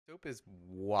Soap is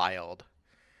wild.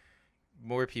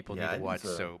 More people need Yeah, to watch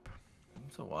Soap. I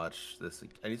need to watch this.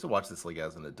 I need to watch this like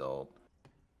as an adult.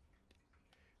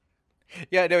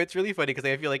 Yeah, no, it's really funny because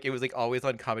I feel like it was like always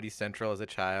on Comedy Central as a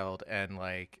child, and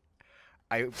like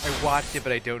I watched it,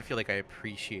 but I don't feel like I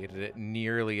appreciated it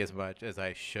nearly as much as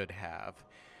I should have.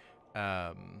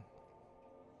 Um,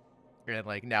 and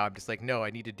like now I'm just like, no, I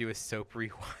need to do a Soap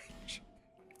rewatch.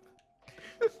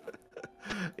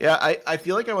 Yeah, I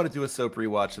feel like I want to do a soap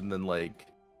rewatch and then like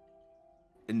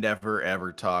never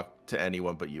ever talk to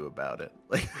anyone but you about it.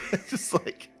 Like it's just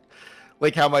like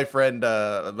how my friend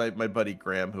my buddy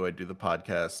Graham, who I do the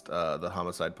podcast the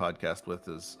homicide podcast with,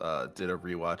 is did a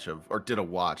rewatch of, or did a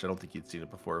watch, I don't think he'd seen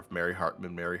it before, of Mary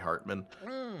Hartman.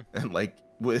 Mm. And like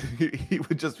he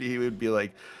would be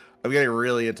like, I'm getting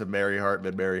really into Mary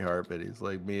Hartman. He's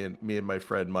like, me and my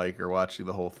friend Mike are watching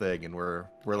the whole thing, and we're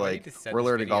Oh, I need like to send we're this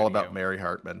learning video all to about you. Mary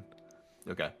Hartman.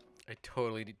 Okay. I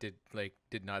totally did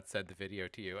not send the video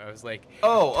to you. I was like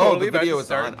Oh, the totally about to video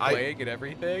is on. start playing and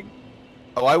everything.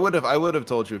 I would have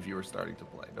told you if you were starting to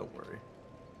play. Don't worry.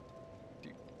 Do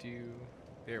do.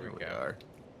 There we Here we go. are.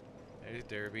 There's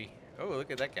Derby. Oh,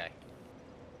 look at that guy.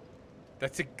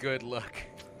 That's a good look.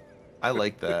 I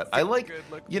like that. That's I a like, good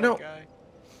look you for that know, guy.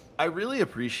 I really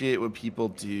appreciate when people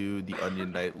do the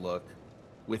Onion Knight look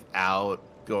without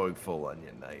going full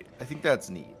Onion Knight. I think that's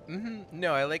neat.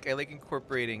 No, I like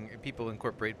incorporating people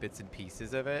incorporate bits and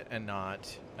pieces of it and not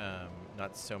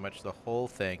so much the whole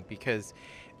thing, because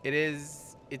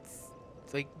it's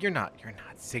like you're not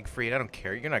Siegfried. I don't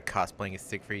care. You're not cosplaying as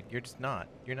Siegfried. You're just not.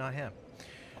 You're not him.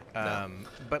 No.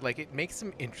 But like it makes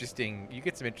some interesting. You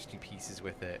get some interesting pieces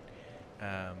with it.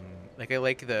 Um, like I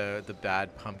like the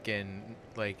bad pumpkin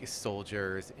like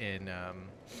soldiers in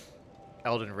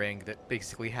Elden Ring that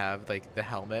basically have like the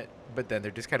helmet, but then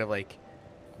they're just kind of like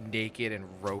naked and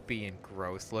ropey and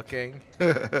gross looking.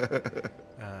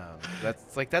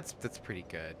 That's pretty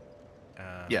good.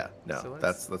 Yeah, no, So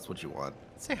that's what you want.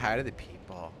 let's say hi to the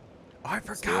people. Oh, I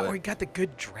Let's forgot do we it. got the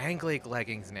good Drangleic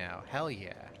leggings now. Hell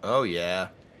yeah! Oh yeah.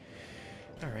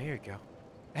 All right, here we go.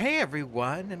 Hey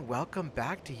everyone, and welcome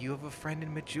back to You Have a Friend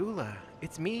in Majula.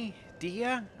 It's me,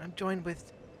 Dia. I'm joined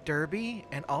with Derby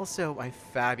and also my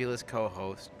fabulous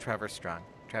co-host Trevor Strong.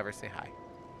 Trevor, say hi.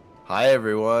 Hi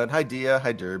everyone. Hi Dia.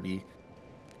 Hi Derby.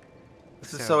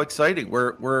 This is so So exciting.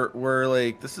 We're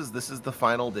like, this is the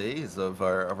final days of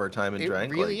our time in it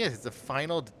Drank really Lake. is. It's the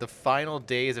final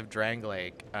days of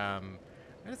Drangleic.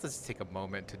 Let's just take a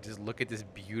moment to just look at this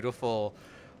beautiful,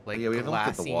 Yeah, like we haven't looked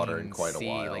at the water in glassine quite a sea.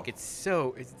 Like while. it's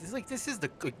so. It's this like this is the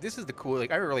cool.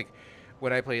 Like I remember like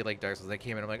when I played like Dark Souls, I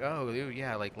came in. I'm like, oh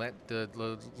yeah, like the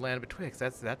land betwixt.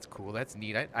 That's cool. That's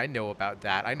neat. I know about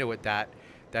that. I know what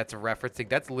that's referencing.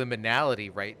 That's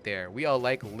liminality right there. We all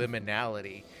like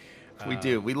liminality. We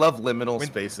do. Um, We love liminal when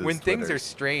spaces, when things are Twitters.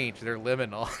 strange, they're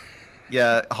liminal.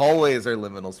 Yeah, hallways are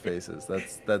liminal spaces.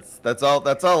 That's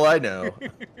all I know.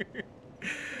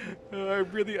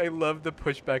 I love the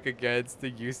pushback against the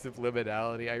use of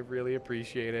liminality. I really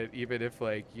appreciate it, even if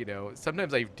like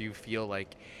sometimes I do feel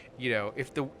like,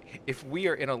 if we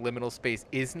are in a liminal space,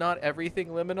 is not everything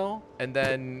liminal? And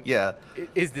then Yeah.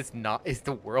 is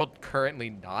the world currently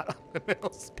not a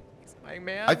liminal space, my I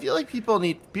man? feel like people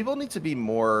need to be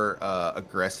more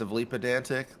aggressively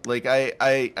pedantic. Like I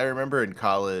remember in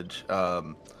college,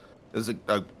 there was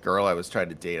a girl I was trying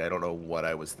to date. I don't know what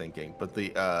I was thinking, but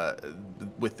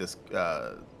with this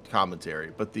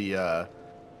commentary, but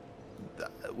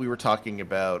we were talking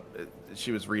about,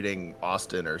 she was reading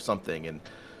Austin or something, and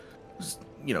it was,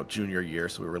 junior year,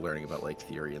 so we were learning about like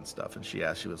theory and stuff. And she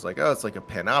was like, "Oh, it's like a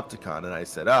panopticon," and I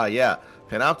said, "Ah, yeah,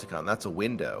 panopticon. That's a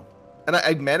window." And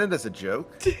I meant it as a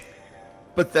joke,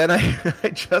 but then I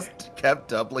just kept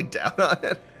doubling down on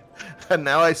it. And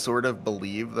now I sort of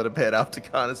believe that a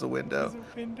panopticon is a There's window.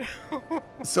 a window.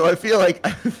 So I feel like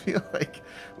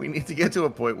we need to get to a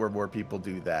point where more people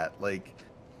do that. Like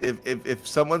if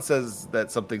someone says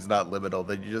that something's not liminal,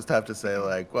 then you just have to say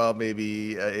like, well,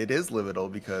 maybe it is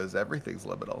liminal because everything's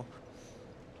liminal.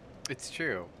 It's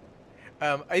true.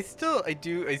 I still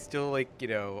like,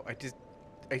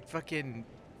 I fucking,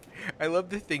 I love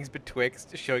the things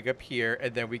betwixt showing up here,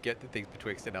 and then we get the things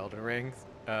betwixt in Elden Rings.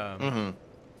 Mhm.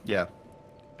 Yeah.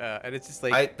 And it's just I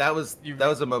like, you, that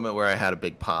was a moment where I had a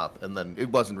big pop, and then it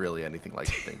wasn't really anything like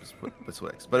the thing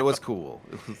Betwixt, but it was cool.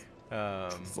 It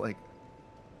was um, just like,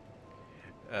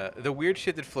 the weird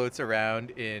shit that floats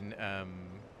around in,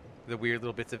 the weird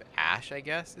little bits of ash, I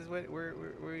guess, is what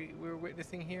we're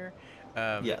witnessing here.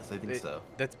 yes, I think so.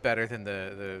 That's better than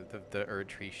the Erd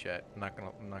tree shit. I'm not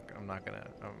gonna.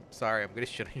 Sorry, I'm gonna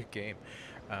shit on your game.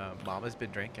 Mama's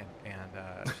been drinking,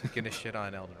 and she's gonna shit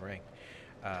on Elden Ring.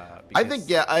 I think because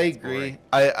yeah, I it's agree.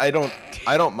 boring.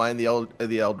 I don't mind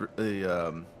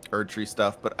Erd tree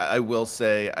stuff, but I will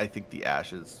say I think the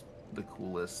ash is the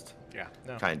coolest Yeah,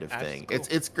 no, kind of Ash is thing. cool.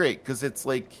 It's great because it's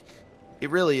like it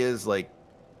really is like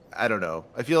I don't know.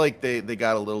 I feel like they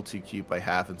got a little too cute by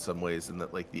half in some ways, and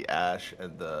that like the ash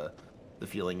and the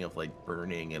feeling of like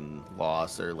burning and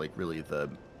loss are like really the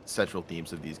central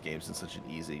themes of these games in such an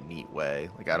easy, neat way.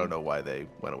 Like I Mhm. don't know why they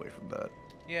went away from that.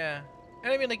 Yeah,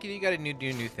 and I mean, like you gotta do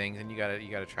new things, and you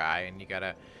gotta try, and you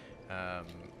gotta, um,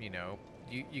 you know,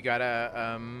 you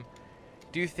gotta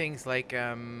do things like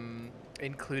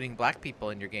including black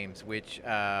people in your games, which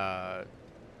Elden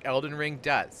Ring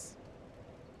does.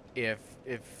 If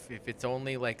it's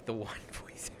only like the one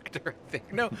voice actor, I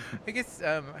think. No, I guess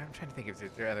I'm trying to think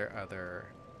if there are other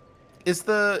Is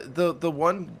the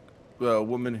one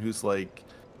woman who's like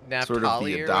sort of the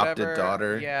Naphtali or adopted whatever.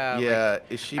 daughter? Yeah, like Yeah,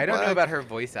 is she I don't know black? about her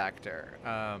voice actor.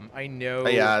 I know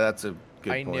Yeah, that's a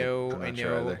good I point. know, I'm I not sure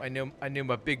know, either. I know, I know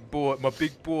my big boy,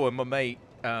 my mate.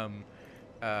 Uh,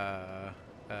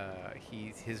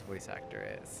 his voice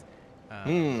actor is,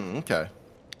 Okay.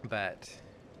 but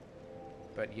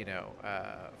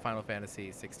Final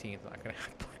Fantasy 16 is not gonna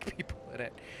have black people in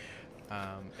it.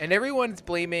 And everyone's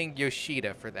blaming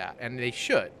Yoshida for that, and they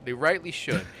should. They rightly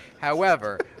should.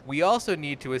 However, we also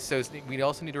need to associate. We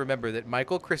also need to remember that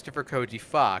Michael Christopher Koji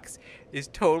Fox is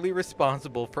totally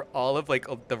responsible for all of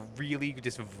the really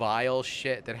just vile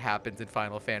shit that happens in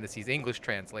Final Fantasy's English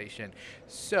translation.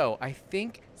 So I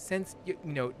think since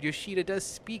Yoshida does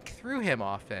speak through him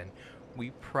often,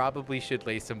 we probably should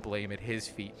lay some blame at his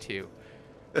feet too.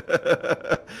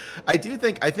 I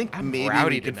think I'm maybe we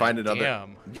rowdy can find tonight.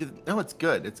 another. Damn. No, it's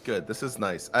good. It's good. This is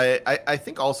nice. I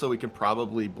think also we can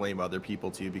probably blame other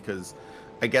people too because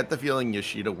I get the feeling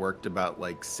Yoshida worked about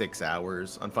like 6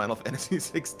 hours on Final Fantasy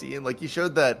 16. Like he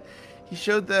showed that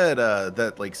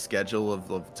like schedule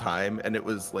of time, and it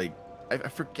was like I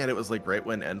forget, it was like right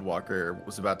when Endwalker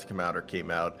was about to come out or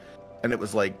came out, and it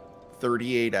was like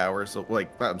 38 hours like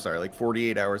I'm sorry, like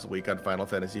 48 hours a week on Final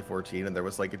Fantasy 14, and there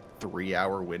was like a 3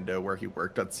 hour window where he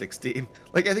worked on 16.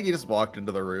 Like I think he just walked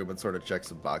into the room and sort of checked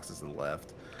some boxes and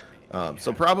left. So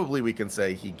Yeah. probably we can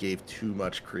say he gave too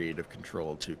much creative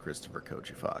control to Christopher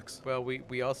Koji Fox. Well,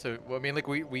 we also, well, I mean, like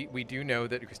we do know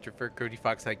that Christopher Cody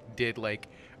Fox did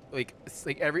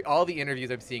every all the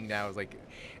interviews I'm seeing now is like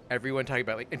everyone talking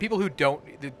about and people who don't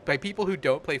by people who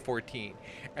don't play 14,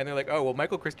 and they're like, oh well,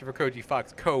 Michael Christopher Koji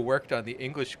Fox co-worked on the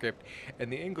English script,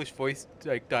 and the English voice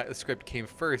script came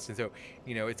first, and so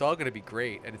it's all gonna be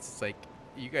great, and it's just like,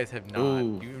 you guys have not.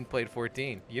 Ooh. You haven't played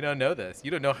 14. You don't know this.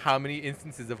 You don't know how many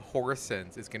instances of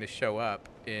Horsens is going to show up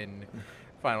in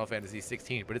Final Fantasy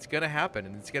 16, but it's going to happen,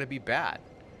 and it's going to be bad.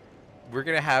 We're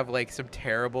going to have some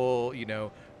terrible,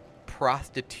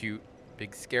 prostitute,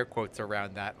 big scare quotes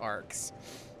around that arcs.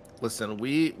 Listen,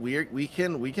 we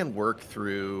can work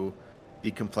through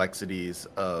the complexities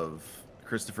of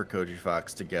Christopher Koji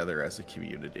Fox together as a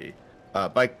community.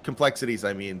 By complexities,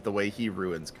 I mean the way he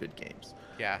ruins good games.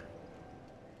 Yeah.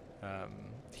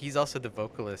 He's also the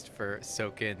vocalist for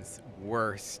Soken's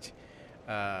worst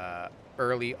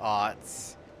early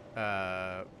aughts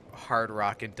hard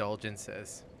rock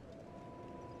indulgences.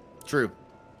 True.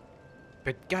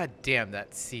 But goddamn,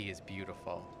 that sea is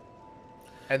beautiful.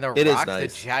 And the It is rocks,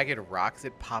 nice. the jagged rocks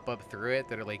that pop up through it,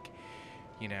 that are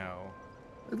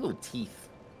Little teeth.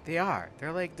 they are.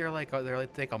 They're like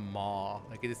a maw.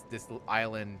 Like this little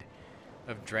island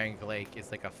of Drang Lake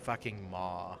is like a fucking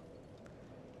maw.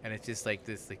 And it's just like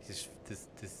this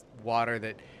water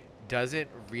that doesn't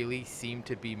really seem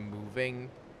to be moving.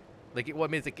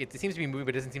 It seems to be moving,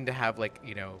 but it doesn't seem to have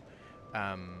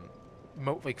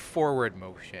forward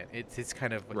motion. It's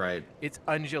kind of Right. it's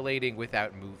undulating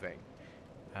without moving.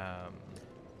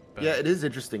 But Yeah, it is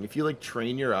interesting. If you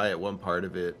train your eye at one part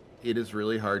of it, it is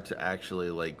really hard to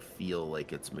actually feel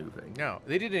like it's moving. no,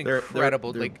 they did an They're-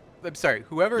 incredible. they're- I'm sorry,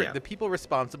 whoever Yeah. the people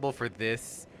responsible for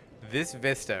this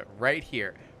vista right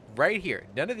here.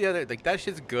 None of the other that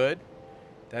shit's good.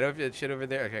 That shit over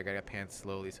there. Okay, I gotta pan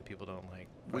slowly so people don't We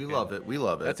fucking- love it. We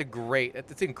love it.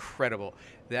 That's incredible.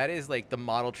 That is the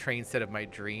model train set of my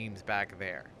dreams back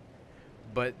there.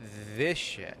 But this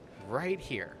shit right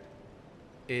here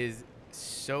is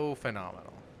so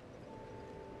phenomenal.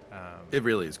 It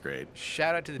really is great.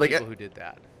 Shout out to the Like, people who did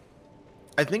that.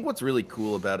 I think what's really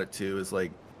cool about it too is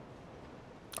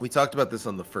we talked about this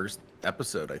on the first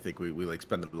episode. I think we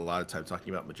spent a lot of time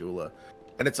talking about Majula,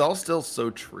 and it's all still so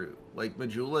true.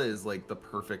 Majula is the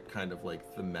perfect kind of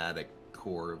thematic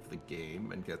core of the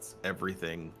game and gets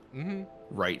everything Mm-hmm.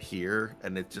 right here,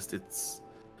 and it's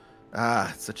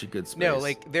Ah, it's such a good space. No,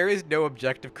 like there is no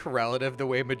objective correlative the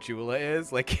way Majula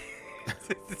is. Like,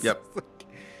 Yep.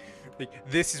 like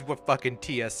this is what fucking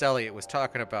T.S. Eliot was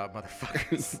talking about,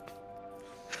 motherfuckers.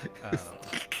 um,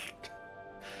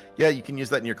 Yeah, you can use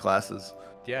that in your classes.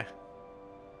 yeah,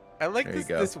 I like There you this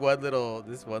go.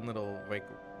 this one little like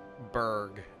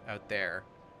berg out there,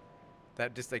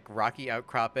 that just like rocky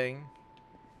outcropping,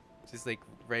 just like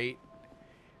right.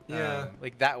 Yeah.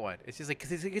 Like that one. It's just like,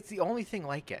 because it's the only thing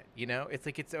like it, you know? It's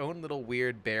like its own little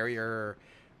weird barrier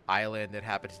island that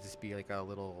happens to just be like a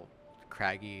little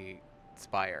craggy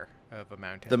spire of a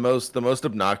mountain. The most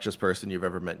obnoxious person you've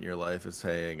ever met in your life is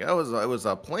saying, "I was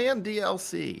a planned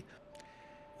DLC,"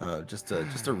 just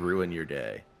to ruin your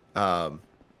day.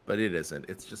 But it isn't.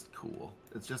 It's just cool.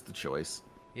 It's just a choice.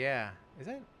 Yeah. Is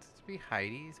that supposed to be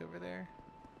Heidi's over there?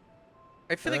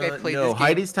 I feel like I played no, this game.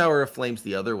 Heidi's Tower of Flame's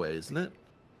the other way, isn't it?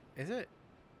 Is it?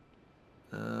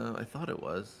 I thought it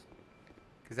was.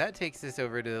 Because that takes us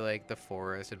over to like the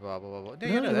forest and blah blah blah blah. No,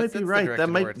 No, you know, you that's might be the right. That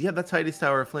direction might, where it's- yeah, that's Heidi's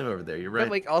Tower of Flame over there. You're right.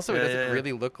 But like also, it Yeah, doesn't yeah, yeah.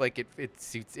 really look like it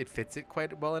fits it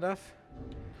quite well enough.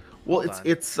 Well, Hold on.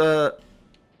 it's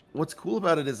what's cool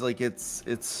about it is like it's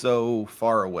so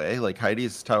far away. Like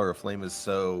Heidi's Tower of Flame is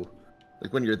so,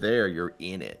 like when you're there, you're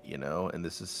in it, you know. And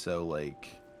this is so like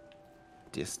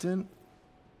distant.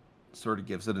 Sort of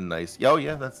gives it a nice. Oh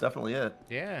yeah, that's definitely it.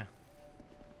 Yeah.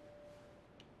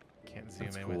 Can't zoom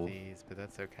That's in cool. with these, but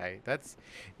that's okay.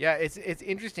 Yeah, it's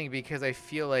interesting because I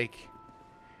feel like,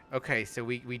 okay, so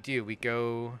we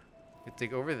go, it's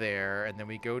like over there, and then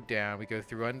we go down, we go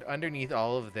through underneath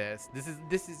all of this. This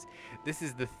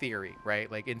is the theory,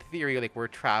 right? Like in theory, like we're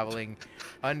traveling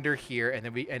under here, and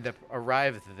then we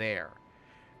arrive there.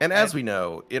 And as we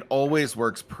know, it always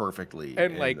works perfectly.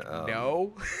 And in, like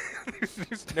no,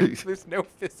 there's no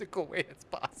physical way it's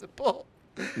possible.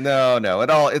 no,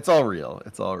 it's all real.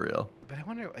 It's all real. But I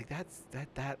wonder, like that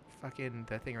fucking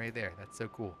that thing right there. That's so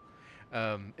cool.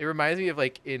 It reminds me of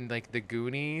like in like the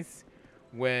Goonies,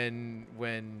 when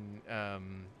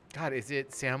God, is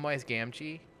it Samwise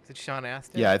Gamgee? Is it Sean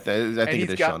Astin? Yeah, I think he's it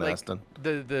is got, Sean like, Astin.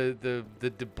 The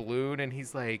doubloon, and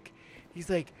he's like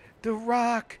the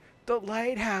rock, the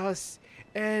lighthouse,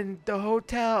 and the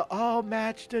hotel all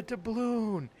match the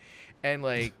doubloon, and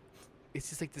like. It's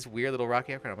just like this weird little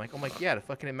rocky background. I'm like, yeah,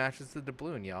 it matches the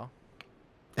doubloon, y'all.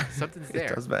 Something's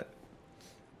there. It does match.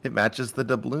 It matches the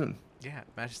doubloon. Yeah, it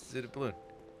matches the doubloon.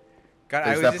 God, There's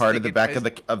I was that just part of the thinking-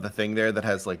 back of the thing there that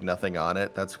has like nothing on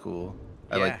it. That's cool.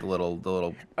 I Yeah. like the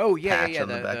little Oh yeah, patch yeah, on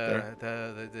the back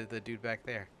there. the dude back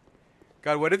there.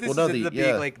 God, what if this Well, no, ends up yeah.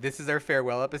 being like this is our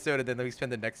farewell episode, and then we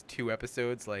spend the next 2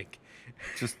 episodes like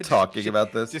Just talking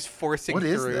about this. just forcing What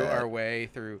is through that? our way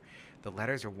through. The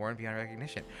letters are worn beyond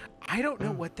recognition. I don't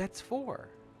know what that's for,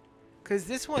 because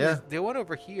this one, Yeah. is, the one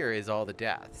over here, is all the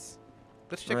deaths.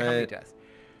 Let's check how many Right. deaths.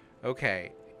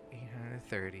 Okay,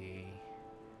 830,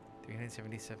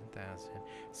 377,000.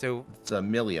 So It's a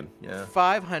million. Yeah.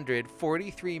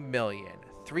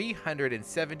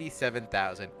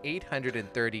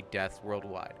 543,377,830 deaths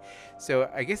worldwide. So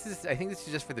I guess I think this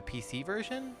is just for the PC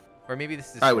version, or maybe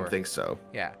this is. I would think so.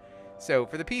 Yeah. So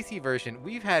for the PC version,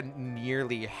 we've had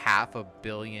nearly 500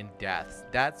 million deaths.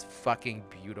 That's fucking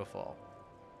beautiful.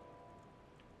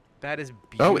 That is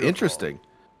beautiful. Oh, interesting.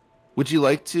 Would you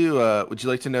like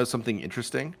to know something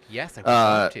interesting? Yes, I would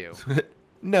love to.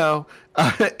 No.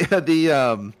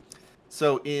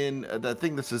 So in the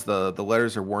thing, this is the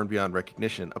letters are worn beyond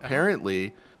recognition.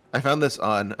 Apparently, I found this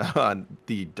on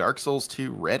the Dark Souls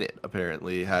 2 Reddit.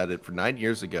 Apparently, had it for 9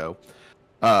 years ago.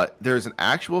 There's an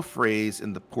actual phrase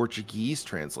in the Portuguese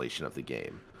translation of the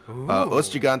game. Os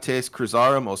gigantes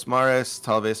cruzaram os mares,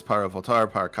 talvez para voltar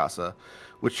para casa,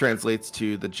 which translates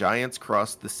to the giants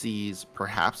crossed the seas,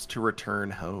 perhaps to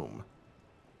return home.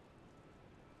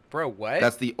 Bro, what?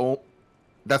 That's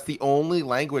the only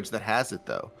language that has it,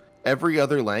 though. Every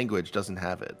other language doesn't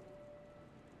have it.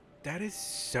 That is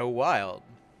so wild.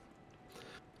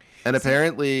 And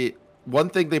apparently, one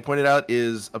thing they pointed out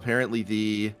is apparently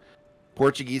the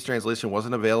Portuguese translation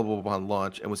wasn't available upon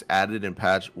launch and was added in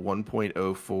patch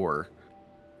 1.04.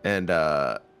 And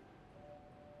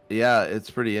yeah, it's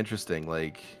pretty interesting.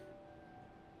 Like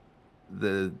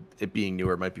it being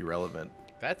newer might be relevant.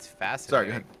 That's fascinating. Sorry,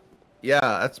 go ahead. Yeah,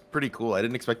 that's pretty cool. I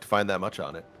didn't expect to find that much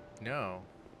on it. No.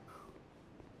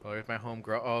 Oh, here's my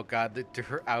homegirl. Oh god,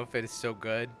 her outfit is so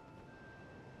good.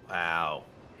 Wow.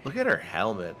 Look at her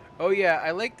helmet. Oh yeah,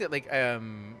 I like that. Like I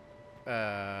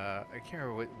can't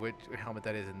remember which helmet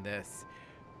that is in this,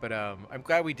 but I'm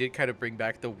glad we did kind of bring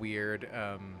back the weird.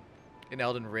 In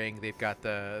Elden Ring, they've got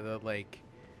the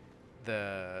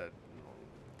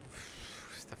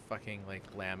fucking like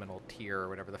laminal tier or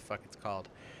whatever the fuck it's called.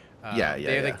 Yeah, They're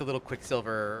yeah, like yeah. the little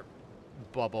Quicksilver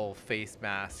bubble face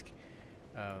mask,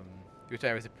 um, which I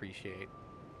always appreciate.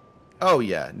 Oh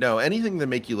yeah, no, anything to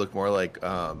make you look more like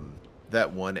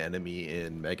that one enemy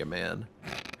in Mega Man,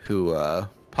 who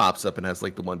pops up and has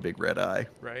like the one big red eye.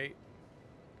 Right?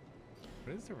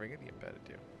 What does the Ring of the Embedded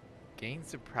do? Gain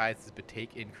surprises but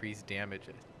take increased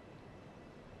damages.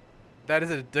 That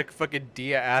is a dick fucking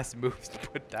Dia ass moves to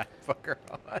put that fucker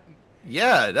on.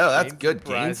 Yeah, no, that's Gain good.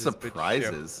 Gain surprises but show.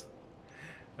 surprises.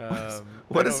 I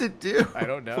What does it do? I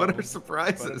don't What know. are I don't know,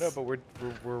 surprises? but we're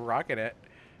rocking it.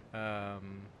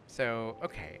 So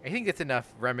okay, I think it's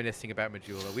enough reminiscing about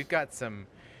Majula. We've got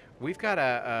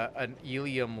an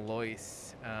Eleum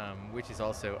Loyce, which is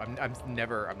also I'm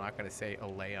not gonna say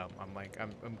Eleum.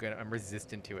 I'm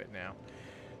resistant to it now.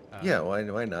 Yeah,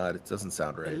 why not? It doesn't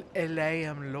sound right.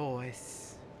 Eleum Loyce.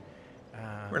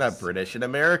 We're not British. In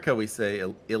America, we say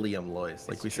Ilium Loyce,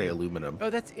 like It's we say true. aluminum. Oh,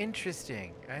 that's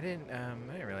interesting. I didn't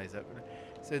realize that.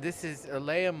 So this is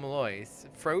Eleum Loyce,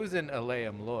 frozen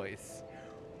Eleum Loyce.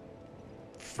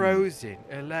 Frozen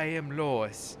Eleum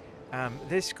Loyce.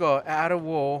 This got outer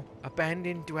wall,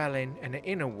 abandoned dwelling, and an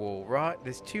inner wall. Right?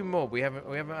 There's two more. We haven't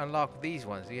unlocked these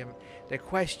ones. They're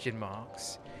question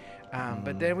marks.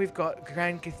 But then we've got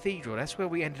Grand Cathedral. That's where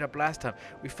we ended up last time.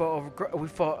 We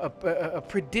fought a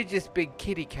prodigious big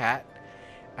kitty cat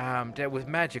that was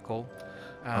magical.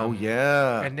 Oh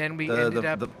yeah. And then we the, ended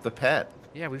the, up. the pet.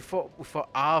 Yeah, we fought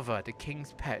Ava, the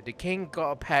king's pet. The king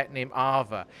got a pet named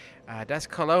Ava. That's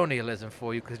colonialism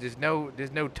for you, because there's no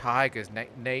tigers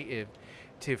native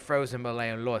to frozen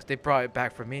Malayan Lost. They brought it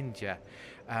back from India.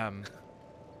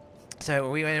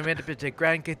 So we went up to the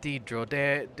Grand Cathedral.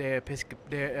 They're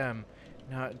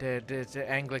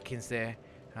Anglicans there,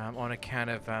 on account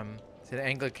of it's an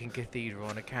Anglican cathedral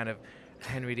on account of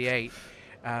Henry VIII.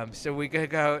 So we're gonna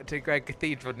go to Grand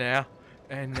Cathedral now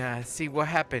and see what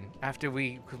happened after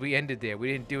because we ended there.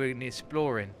 We didn't do any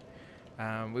exploring.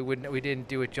 We didn't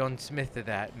do a John Smith of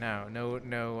that.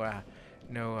 No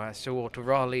Sir Walter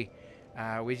Raleigh.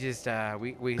 We just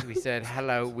we said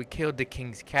hello. We killed the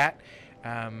king's cat.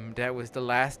 That was the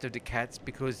last of the cats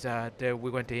because we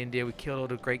went to India. We killed all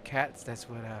the great cats. That's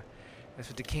what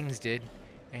the kings did.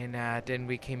 And then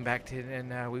we came back to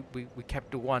and we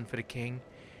kept the one for the king,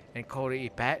 and called it a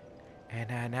pet.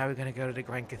 And now we're gonna go to the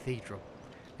Grand Cathedral,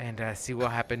 and see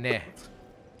what happened there.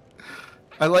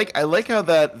 I like how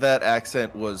that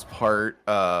accent was part.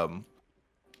 It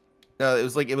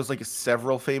was like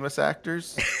several famous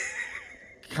actors,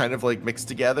 kind of like mixed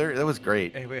together. That was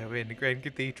great. Hey, we're in the Grand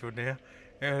Cathedral now.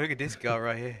 Oh, look at this guy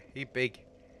right here. He big.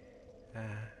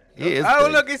 He is Oh,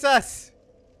 big. look, it's us.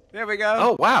 There we go.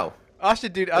 Oh wow. I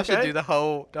should do Okay. the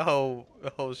whole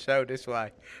show this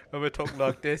way. I'm gonna talk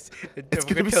like this. And It's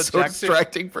I'm gonna be tell so Jackson,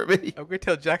 distracting for me. I'm gonna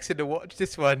tell Jackson to watch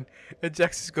this one, and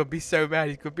Jackson's gonna be so mad.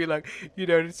 He's gonna be like,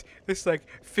 there's like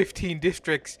 15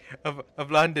 districts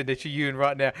of London that you're in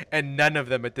right now, and none of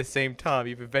them at the same time.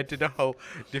 You've invented a whole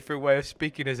different way of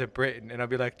speaking as a Briton, and I'll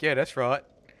be like, yeah, that's right.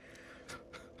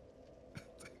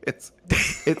 It's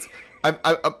I'm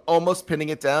almost pinning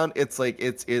it down. It's like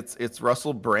it's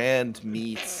Russell Brand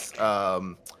meets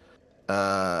oh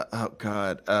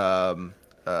god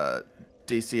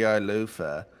DCI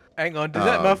Loafer. Hang on, does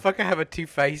that motherfucker have two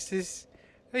faces?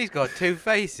 He's got two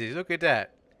faces. Look at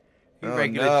that. He's Oh,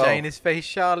 regular no. Janus face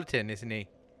charlatan, isn't he?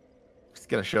 He's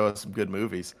gonna show us some good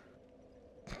movies.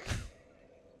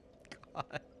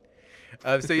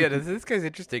 So yeah, this guy's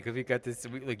interesting because we got this.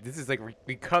 This is like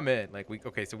we come in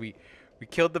so we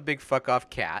killed the big fuck off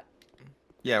cat.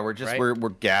 Yeah, we're just Right? we're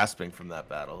gasping from that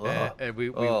battle. And we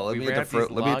let me ran get up the these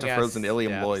let me get the long-ass frozen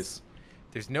Ilium steps. Loyce.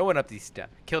 There's no one up these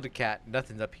steps. Killed a cat.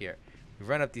 Nothing's up here. We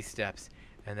run up these steps,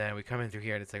 and then we come in through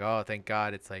here, and it's like, oh, thank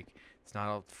God, it's like it's not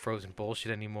all frozen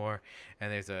bullshit anymore.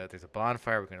 And there's a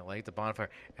bonfire. We're gonna light the bonfire,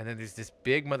 and then there's this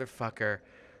big motherfucker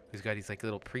who's got these like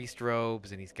little priest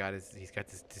robes, and he's got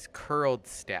this curled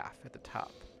staff at the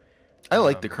top. I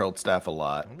like the curled staff a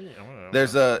lot. I don't know.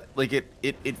 There's a like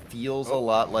it feels a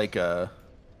lot like a.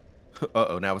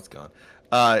 Uh-oh, now it's gone.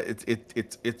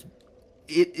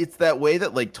 It's that way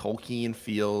that like Tolkien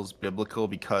feels biblical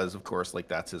because of course like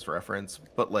that's his reference,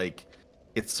 but like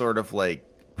it's sort of like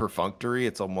perfunctory.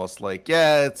 It's almost like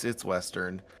it's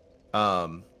Western.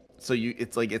 So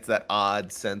it's that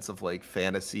odd sense of like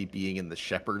fantasy being in the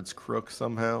shepherd's crook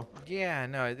somehow. Yeah,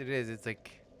 no, it is. It's like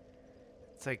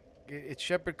it's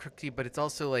shepherd cookie, but it's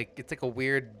also like it's like a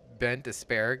weird bent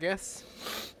asparagus.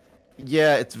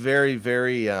 Yeah, it's very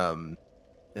very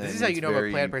This is and how it's you know I'm a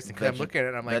very plant person, because I'm looking at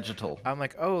it and vegetal. I'm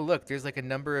like, oh look, there's like a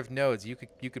number of nodes. You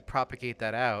could propagate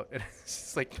that out, and it's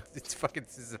just like it's fucking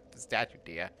this is a statue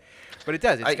to you. But it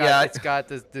does. It's got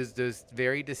those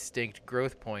very distinct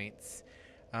growth points,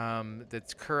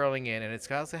 that's curling in, and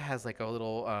also has like a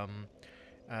little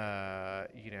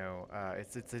it's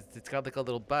got like a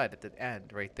little bud at the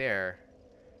end right there.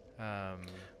 Um,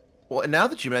 Well, and now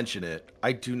that you mention it,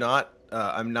 I do not.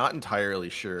 I'm not entirely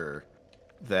sure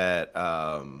that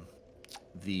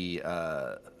the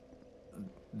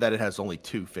that it has only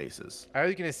two faces. I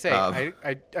was gonna say Um,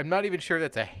 I'm not even sure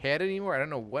that's a head anymore. I don't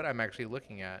know what I'm actually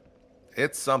looking at.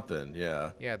 it's something,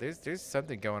 yeah. Yeah, there's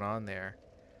something going on there.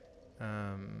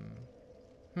 Um,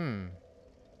 hmm.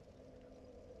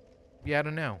 Yeah, I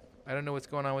don't know. I don't know what's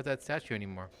going on with that statue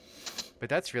anymore. But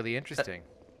that's really interesting.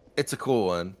 It's a cool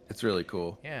one. It's really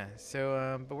cool. Yeah.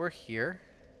 So, but we're here.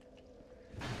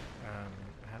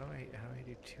 How do I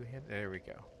do two-handed? There we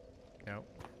go. Nope.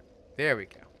 There we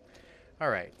go. All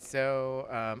right. So,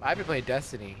 I've been playing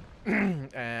Destiny,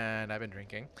 and I've been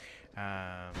drinking. So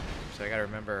I gotta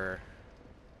remember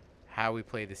how we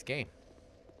play this game.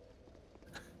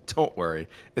 Don't worry.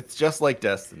 It's just like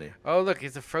Destiny. Oh, look,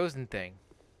 it's a frozen thing.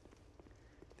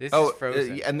 This is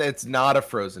frozen. And it's not a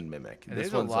frozen mimic. And this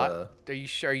there's one's a lot. Are you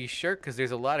sure? Are you sure? Because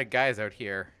there's a lot of guys out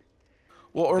here.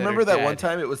 Well, remember that one dead.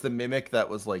 time it was the mimic that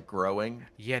was like growing?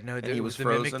 Yeah, no, and he it was the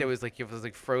frozen? mimic that was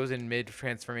like frozen mid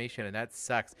transformation, and that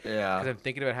sucks. Yeah. Because I'm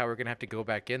thinking about how we're gonna have to go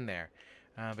back in there.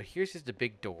 But here's just a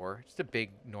big door, just a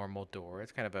big normal door.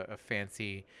 It's kind of a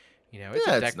fancy, it's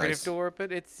a decorative nice. door,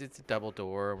 but it's a double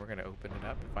door. We're gonna open it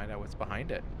up and find out what's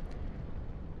behind it.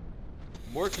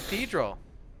 More cathedral.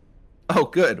 Oh,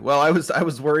 good. Well, I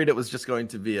was worried it was just going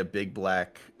to be a big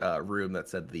black room that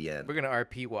said the end. We're gonna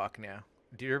RP walk now.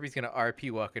 Derby's gonna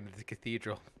RP walk into the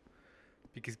cathedral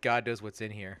because God knows what's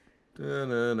in here.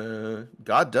 Da-na-na.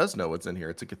 God does know what's in here.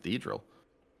 It's a cathedral.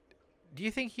 Do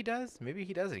you think he does? Maybe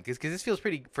he doesn't, because this feels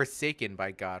pretty forsaken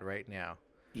by God right now.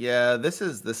 Yeah, this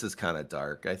is kind of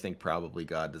dark. I think probably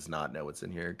God does not know what's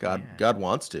in here. God Yeah. God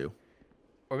wants to.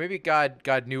 Or maybe God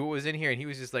knew what was in here and he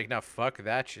was just like, no, fuck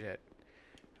that shit.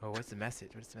 Oh, what's the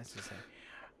message? What's the message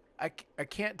say? I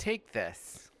can't take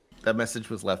this. That message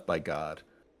was left by God.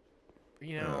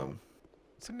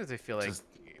 Sometimes I feel like, just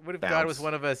what if God was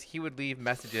one of us? He would leave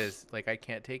messages like, I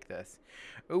can't take this.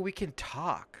 Oh, we can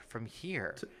talk from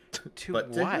here. To but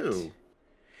what? To who?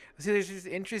 See, there's this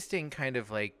interesting kind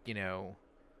of like,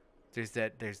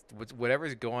 there's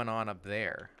whatever's going on up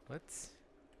there. Let's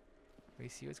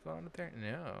see what's going on up there.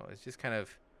 No, it's just kind of.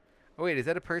 Oh wait, is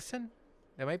that a person?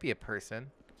 That might be a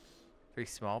person. Very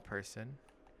small person.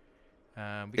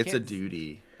 It's a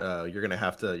duty. You're gonna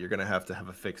have to have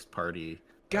a fixed party.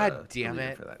 God damn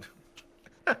it! For that.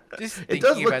 Just it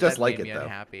does look about just that like made it me though.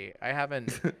 Unhappy. I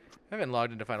haven't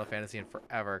logged into Final Fantasy in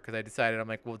forever because I decided I'm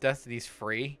like, well, Destiny's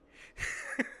free.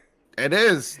 It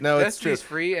is. No, Destiny's it's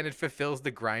free and it fulfills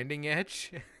the grinding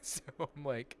itch. So I'm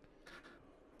like,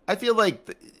 I feel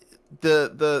like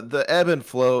the ebb and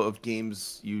flow of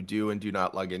games you do and do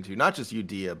not log into, not just you,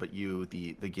 Dia, but you,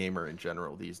 the gamer in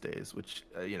general these days, which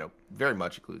very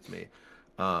much includes me,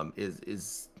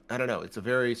 is I don't know. It's a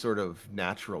very sort of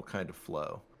natural kind of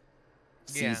flow.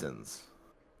 Seasons.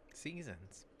 Yeah.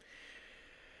 Seasons.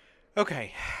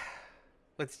 Okay,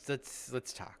 let's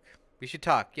talk. We should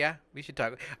talk. Yeah, we should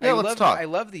talk. Yeah, let's talk. I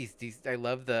love these. I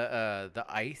love the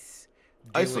ice.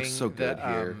 Ice looks so good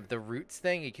here. The roots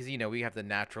thing, because we have the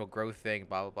natural growth thing.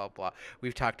 Blah blah blah blah.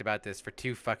 We've talked about this for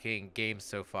 2 fucking games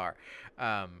so far.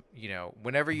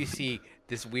 Whenever you see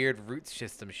this weird root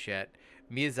system shit,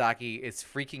 Miyazaki is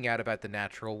freaking out about the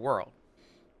natural world.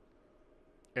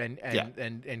 And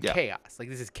chaos. Like,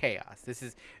 this is chaos. This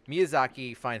is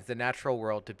Miyazaki finds the natural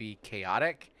world to be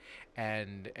chaotic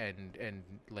and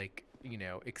like,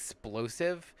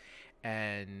 explosive,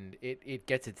 and it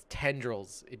gets its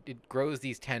tendrils. It grows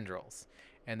these tendrils,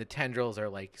 and the tendrils are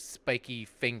like spiky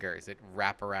fingers that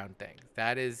wrap around things.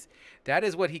 That is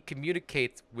what he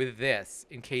communicates with this,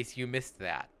 in case you missed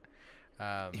that.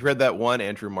 He read that one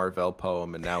Andrew Marvell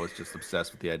poem and now is just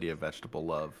obsessed with the idea of vegetable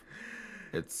love.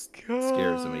 It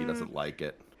scares him. He doesn't like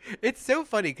it. It's so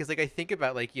funny because, like, I think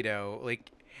about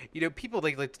people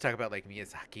like to talk about like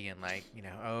Miyazaki and like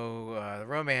the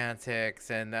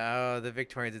Romantics and the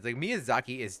Victorians. It's like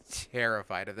Miyazaki is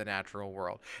terrified of the natural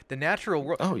world. The natural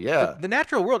world. Oh yeah. The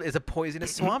natural world is a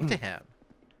poisonous swamp to him.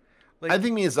 Like, I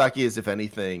think Miyazaki is, if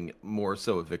anything, more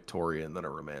so a Victorian than a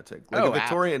Romantic. Like a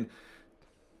Victorian.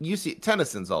 You see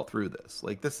Tennyson's all through this.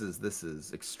 Like, this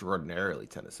is extraordinarily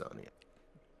Tennysonian.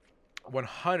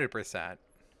 100%.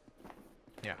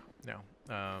 Yeah. No.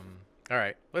 All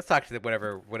right, let's talk to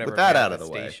whatever With that out of the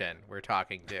way. manifestation we're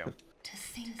talking to. To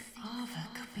think Ava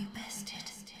could be bested.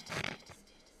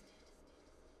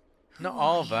 Not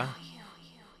Alva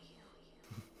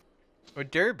or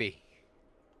Derby.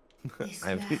 This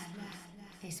I land mean-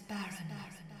 is barren,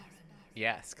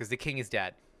 Yes, because the king is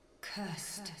dead.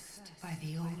 cursed by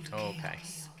the old Okay.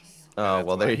 chaos. Oh,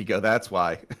 well, there you go. That's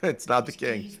why. It's not the It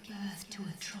king. gave birth to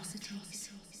atrocities,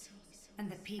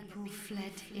 and the people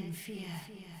fled in fear.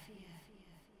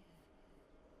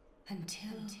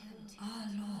 Until our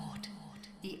Lord,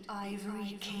 the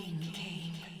Ivory King,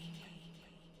 came.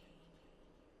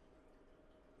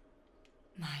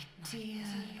 My dear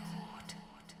Lord,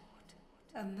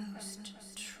 a most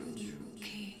true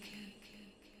king.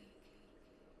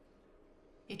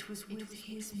 It was with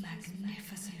his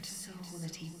magnificent soul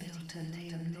that he built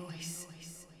Eleum Loyce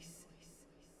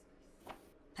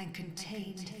and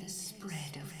contained the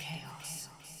spread of chaos.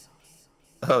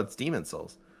 Oh, it's demon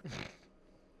souls.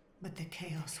 But the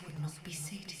chaos would not be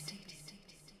sated,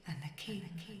 and the king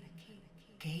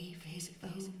gave his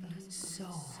own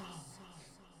soul.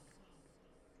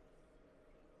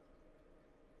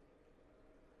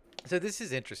 So this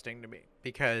is interesting to me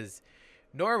because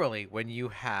normally when you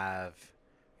have,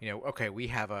 okay, we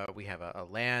have a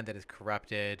land that is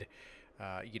corrupted,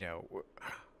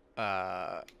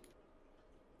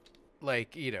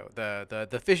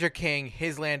 the Fisher King,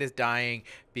 his land is dying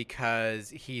because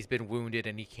he's been wounded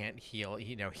and he can't heal.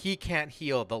 He can't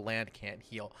heal. The land can't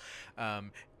heal.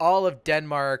 All of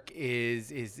Denmark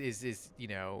is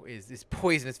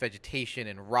poisonous vegetation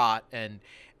and rot and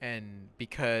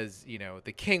because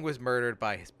the king was murdered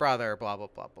by his brother. Blah blah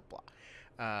blah blah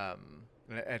blah.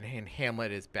 And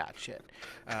Hamlet is batshit.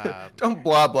 Don't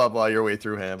blah, blah, blah your way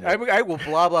through Hamlet. I will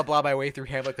blah blah blah my way through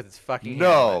Hamlet because it's fucking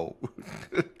No.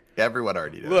 Everyone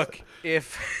already knows. Look, it.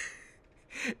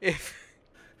 if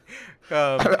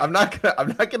I'm not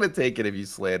gonna take it if you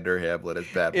slander Hamlet as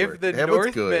bad if word. the Hamlet's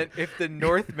Northmen good. if the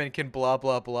Northmen can blah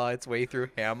blah blah its way through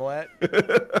Hamlet,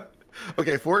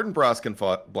 Okay, Fortinbras can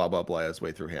blah blah blah his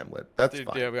way through Hamlet. That's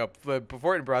fine.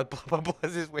 Before it brought blah blah blah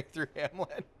his way through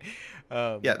Hamlet.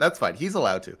 Yeah, that's fine. He's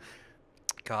allowed to.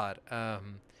 God.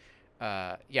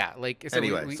 Yeah. Like. So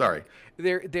Anyway, sorry.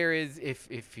 There is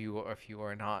if you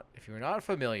are not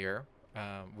familiar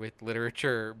with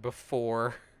literature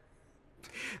before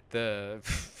the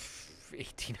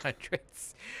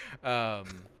 1800s,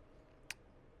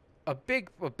 a big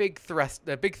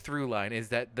through line is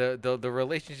that the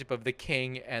relationship of the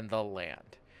king and the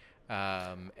land,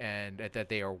 and that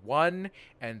they are one,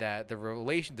 and that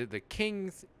the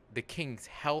king's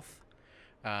health,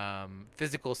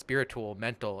 physical, spiritual,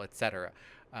 mental, etc.,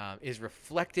 is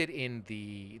reflected in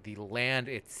the land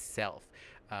itself.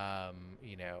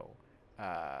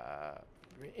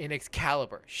 In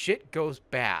Excalibur, shit goes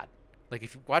bad. Like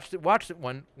if you watch the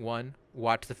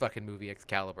fucking movie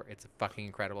Excalibur. It's a fucking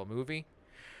incredible movie.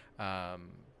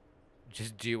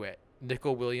 Just do it.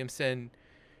 Nicol Williamson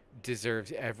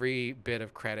deserves every bit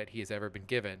of credit he has ever been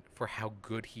given for how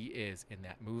good he is in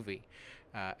that movie.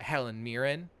 Helen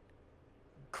Mirren,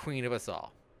 queen of us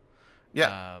all.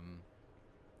 Yeah.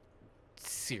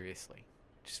 Seriously,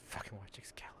 just fucking watch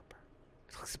Excalibur.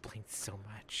 It'll explain so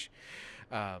much.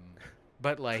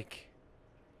 But like,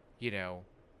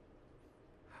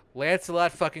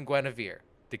 Lancelot fucking Guinevere.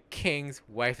 The king's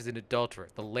wife is an adulterer.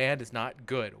 The land is not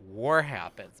good. War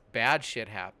happens. Bad shit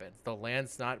happens. The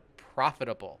land's not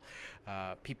profitable.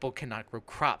 People cannot grow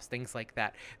crops. Things like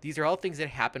that. These are all things that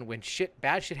happen when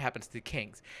bad shit happens to the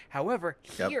kings. However,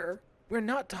 here we're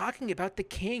not talking about the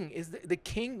king. The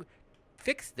king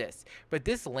fixed this, but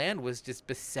this land was just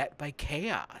beset by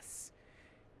chaos.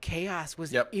 Chaos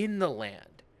was in the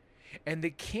land, and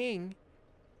the king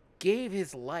gave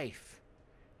his life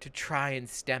to try and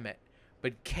stem it,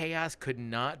 but chaos could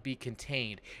not be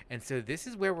contained. And so this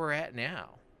is where we're at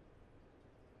now.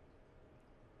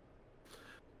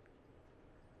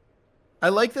 I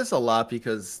like this a lot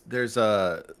because there's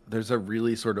a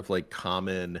really sort of like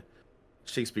common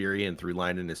Shakespearean through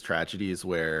line in his tragedies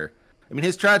where, I mean,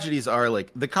 his tragedies are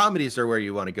like, the comedies are where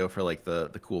you want to go for like the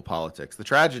cool politics. The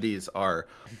tragedies are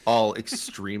all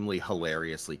extremely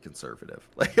hilariously conservative.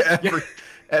 Like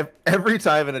every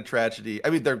time in a tragedy, I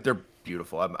mean, they're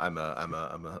beautiful. I'm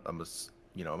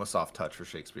a soft touch for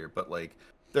Shakespeare, but like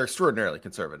they're extraordinarily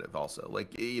conservative also.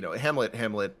 Like, Hamlet's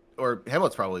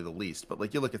probably the least, but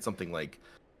like you look at something like,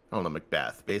 I don't know,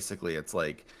 Macbeth. Basically, it's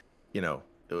like,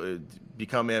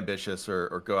 become ambitious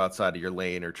or go outside of your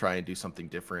lane or try and do something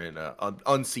different,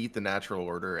 unseat the natural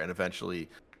order, and eventually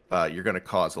you're going to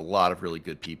cause a lot of really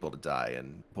good people to die.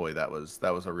 And boy, that was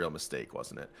a real mistake,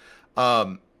 wasn't it?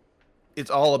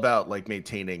 it's all about like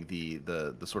maintaining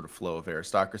the sort of flow of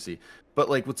aristocracy. But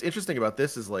like what's interesting about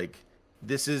this is like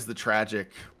this is the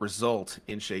tragic result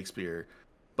in Shakespeare,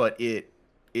 but it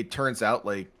turns out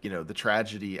like, you know, the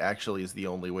tragedy actually is the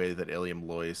only way that Eleum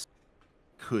Loyce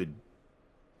could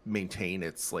maintain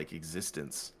its like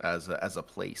existence as a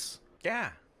place. Yeah.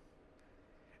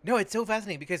 No, it's so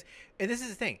fascinating because, and this is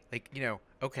the thing, like, you know,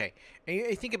 okay, and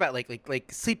you think about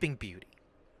like Sleeping Beauty.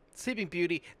 Sleeping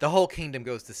Beauty, the whole kingdom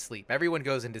goes to sleep. Everyone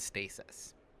goes into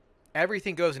stasis.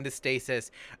 Everything goes into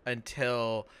stasis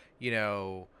until, you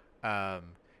know,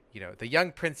 the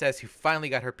young princess who finally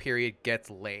got her period gets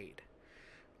laid.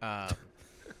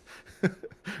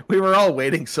 We were all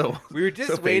waiting We were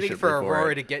just so waiting for patiently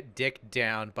Aurora it. to get dicked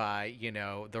down by, you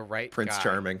know, the right Prince guy.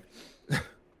 Charming.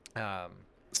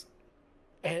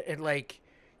 And like,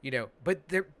 you know, but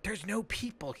there's no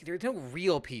people. There's no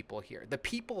real people here. The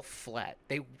people fled.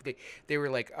 They were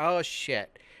like, oh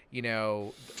shit, you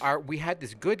know, we had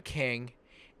this good king,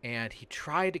 and he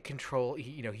tried to control.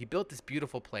 You know, he built this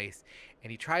beautiful place, and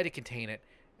he tried to contain it.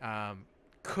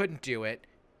 Couldn't do it.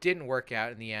 Didn't work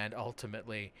out in the end.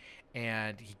 Ultimately,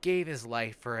 and he gave his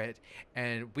life for it.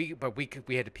 And we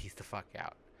had to piece the fuck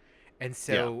out. And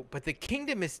so, but the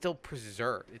kingdom is still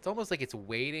preserved. It's almost like it's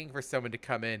waiting for someone to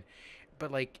come in.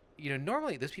 But like, you know,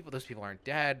 normally those people aren't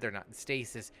dead. They're not in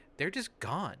stasis. They're just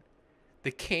gone.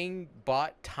 The king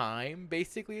bought time,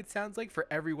 basically, it sounds like, for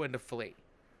everyone to flee.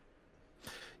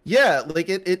 Yeah, like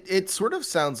it sort of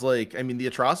sounds like, I mean, the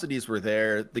atrocities were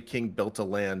there. The king built a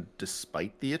land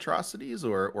despite the atrocities,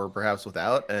 or perhaps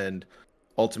without, and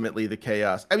ultimately the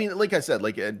chaos. I mean, like I said,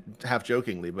 like half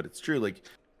jokingly, but it's true. Like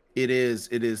it is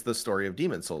the story of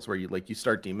Demon Souls, where you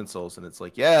start Demon Souls, and it's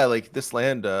like, yeah, like this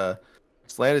land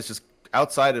is just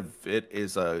outside of it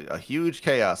is a huge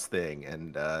chaos thing,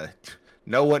 and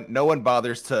no one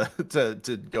bothers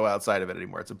to go outside of it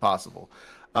anymore. It's impossible.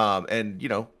 And you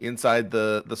know, inside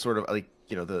the sort of like,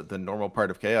 you know, the normal part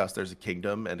of chaos, there's a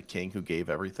kingdom and a king who gave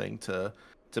everything to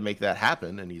make that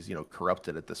happen, and he's, you know,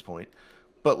 corrupted at this point.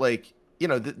 But like, you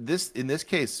know, this in this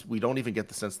case, we don't even get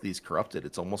the sense that he's corrupted.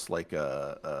 It's almost like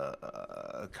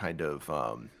a kind of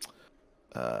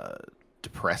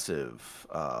depressive,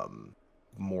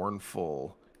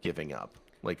 mournful giving up,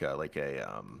 like a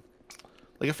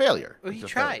failure. Well, he Like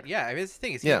a tried. failure. Yeah, I mean, that's the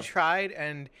thing is Yeah. he tried,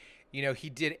 and you know, he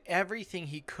did everything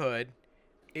he could.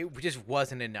 It just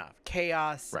wasn't enough.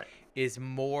 Chaos Right. is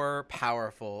more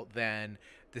powerful than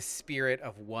the spirit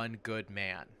of one good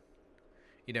man.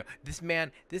 You know, this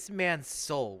man's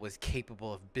soul was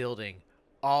capable of building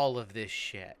all of this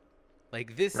shit.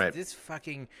 Like Right. this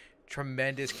fucking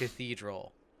tremendous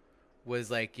cathedral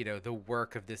was like, you know, the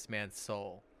work of this man's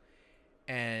soul.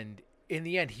 And in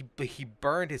the end, he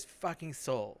burned his fucking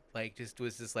soul. Like, just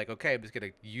was just like, okay, I'm just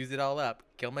gonna use it all up,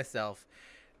 kill myself,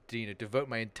 to, you know, devote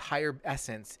my entire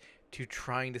essence to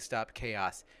trying to stop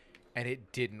chaos, and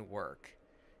it didn't work.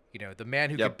 You know, the man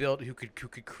who Yep. could build, who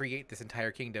could create this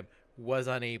entire kingdom, was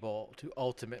unable to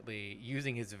ultimately,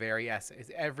 using his very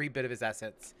essence, every bit of his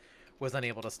essence, was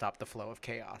unable to stop the flow of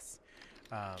chaos.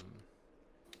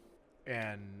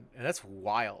 And that's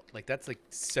wild. Like, that's like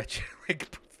such like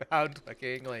profound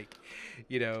fucking, like,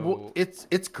 you know. Well,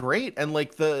 it's great, and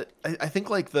like I think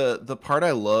like the part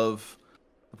I love,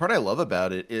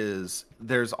 about it is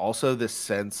there's also this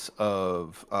sense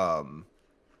of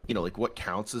you know, like what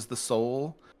counts as the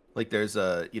soul. Like there's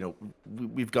a, you know,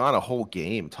 we've gone a whole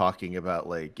game talking about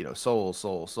like, you know,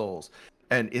 souls,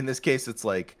 and in this case it's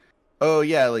like, oh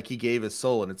yeah, like he gave his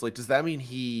soul, and it's like, does that mean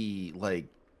he, like,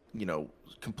 you know,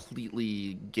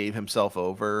 completely gave himself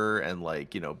over and,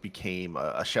 like, you know, became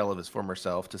a shell of his former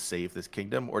self to save this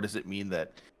kingdom? Or does it mean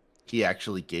that he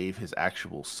actually gave his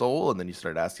actual soul? And then you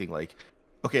start asking like,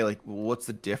 okay, like what's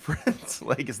the difference?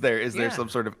 Like, is there Yeah. some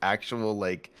sort of actual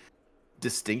like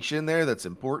distinction there that's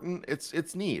important?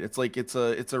 It's neat. It's like it's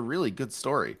a really good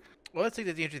story. Well, that's like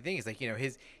the interesting thing is, like, you know,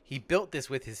 he built this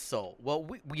with his soul. Well,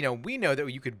 we know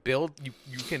that you could build, you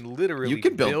can literally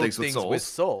build things things with with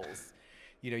souls.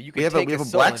 You know, you can We have take a soul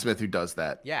and- blacksmith who does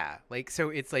that. Yeah, like, so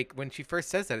it's like when she first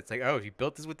says that, it's like, oh, he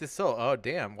built this with his soul. Oh,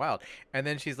 damn, wild. And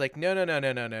then she's like, no.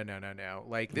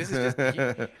 Like, this is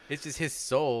just it's just his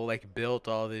soul, like, built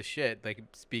all this shit. Like,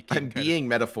 speaking. I'm being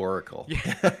metaphorical.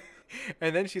 Yeah.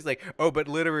 And then she's like, oh, but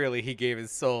literally he gave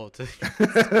his soul to.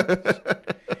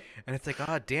 And it's like,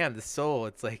 oh, damn, the soul.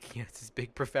 It's like, you know, it's this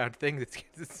big, profound thing.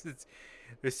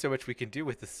 There's so much we can do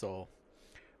with the soul.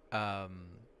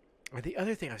 Or the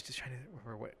other thing I was just trying to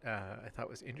remember what I thought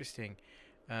was interesting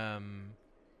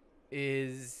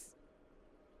is,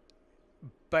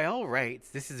 by all rights,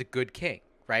 this is a good king,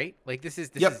 right? Like, this is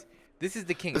This is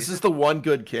the king. This is the one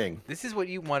good king. This is what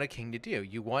you want a king to do.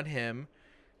 You want him,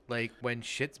 like, when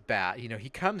shit's bad, you know, he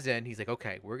comes in, he's like,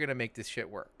 okay, we're going to make this shit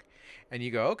work. And you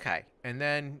go, okay. And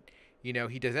then, you know,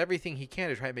 he does everything he can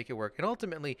to try and make it work. And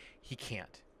ultimately, he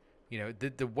can't. You know,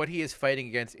 the what he is fighting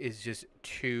against is just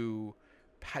too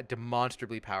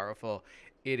demonstrably powerful.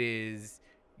 It is,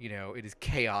 you know, it is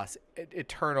chaos,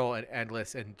 eternal and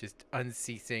endless and just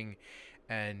unceasing.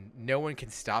 And no one can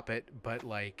stop it, but,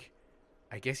 like,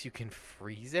 I guess you can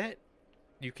freeze it.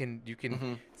 You can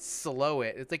slow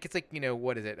it. It's like, you know,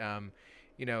 what is it?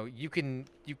 You know, you can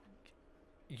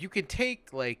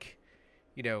take, like,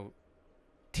 you know,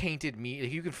 tainted meat.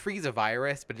 Like, you can freeze a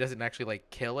virus, but it doesn't actually, like,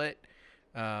 kill it.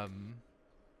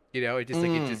 You know, it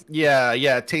just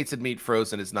yeah, tainted meat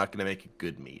frozen is not going to make it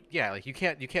good meat. Yeah, like, you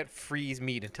can't freeze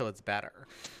meat until it's better.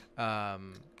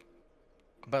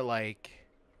 But, like,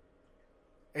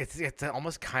 it's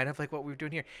almost kind of like what we're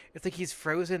doing here. It's like he's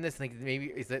frozen this, like, maybe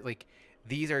is that, like,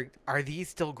 are these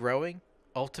still growing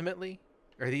ultimately?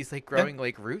 Are these, like, growing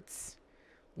like roots?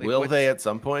 Like, will they at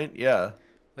some point? Yeah.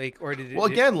 Like, or did it, well,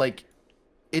 again, like,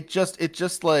 it just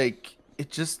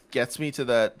gets me to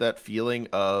that feeling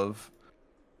of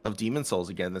Demon Souls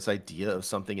again. This idea of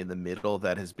something in the middle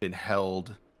that has been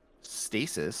held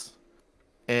stasis,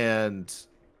 and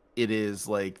it is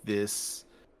like this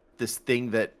thing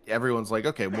that everyone's like,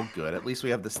 okay, well, good. At least we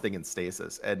have this thing in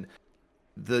stasis. And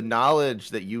the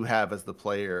knowledge that you have as the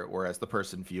player or as the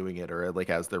person viewing it or, like,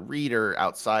 as the reader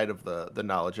outside of the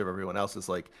knowledge of everyone else is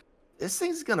like, this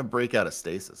thing's going to break out of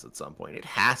stasis at some point. It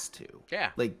has to.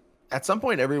 Yeah. Like, at some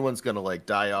point, everyone's going to, like,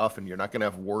 die off and you're not going to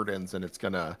have wardens and it's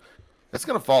going to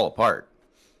fall apart.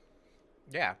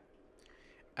 Yeah.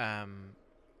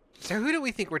 So who do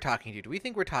we think we're talking to? Do we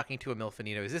think we're talking to a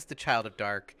Milfanito? Is this the Child of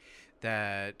Dark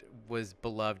that was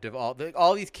beloved of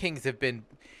all these kings have been,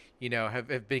 you know,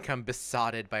 have become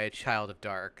besotted by a Child of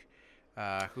Dark,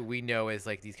 who we know as,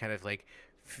 like, these kind of, like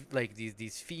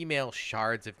these female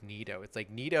shards of Nito. It's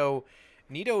like Nito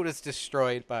was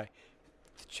destroyed by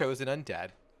the chosen undead,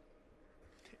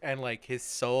 and, like, his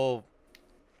soul,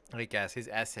 I guess, his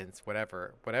essence,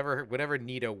 whatever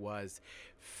Nito was,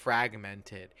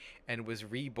 fragmented and was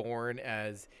reborn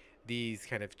as these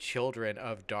kind of children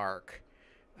of dark.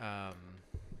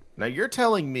 Now you're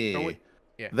telling me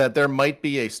that there might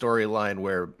be a storyline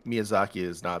where Miyazaki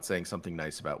is not saying something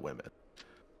nice about women.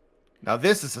 Now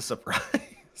this is a surprise.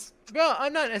 Well,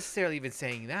 I'm not necessarily even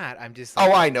saying that. I'm just like,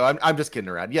 oh, I know. I'm just kidding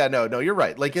around. Yeah, no, you're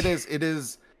right. Like,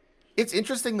 it's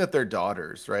interesting that they're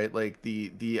daughters, right? Like,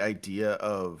 the idea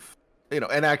of, you know,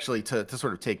 and actually to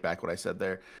sort of take back what I said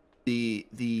there,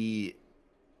 the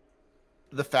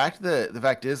fact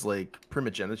is, like,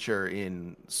 primogeniture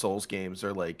in Souls games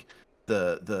are, like,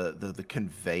 the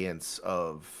conveyance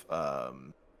of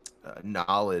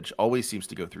knowledge always seems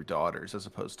to go through daughters as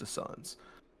opposed to sons.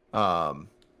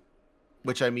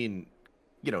 Which, I mean,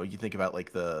 you know, you think about,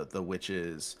 like, the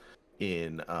witches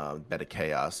in Bed of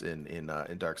Chaos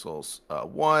in Dark Souls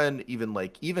 1,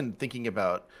 even thinking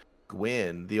about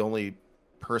Gwyn, the only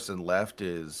person left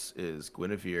is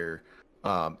Guinevere,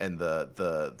 and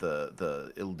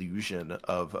the illusion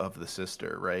of the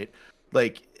sister, right?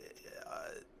 Like,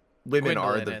 women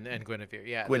Gwendolyn are the and Guinevere,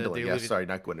 yeah. Gwendolyn, sorry,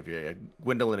 not Guinevere. Yeah.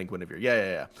 Gwendolyn and Guinevere,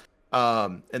 yeah.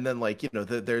 And then, like, you know,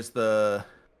 there's the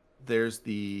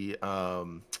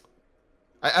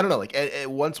I don't know, like,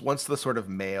 once the sort of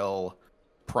male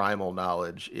primal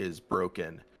knowledge is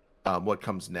broken, what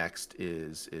comes next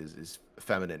is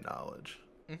feminine knowledge.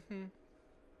 Mm-hmm.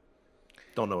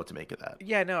 Don't know what to make of that.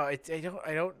 Yeah, no, I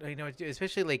don't you know,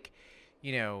 especially, like,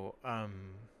 you know,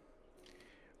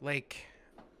 like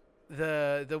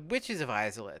the witches of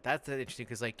Izalith. That's interesting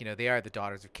because, like, you know, they are the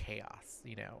daughters of chaos.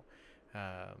 You know,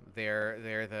 they're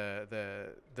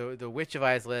the witch of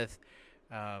Izalith.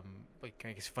 Like,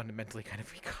 I guess fundamentally kind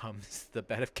of becomes the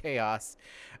Bed of Chaos.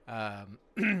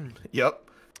 Yep.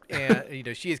 And, you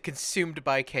know, she is consumed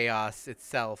by chaos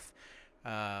itself.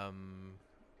 In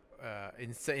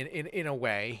a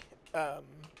way,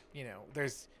 you know,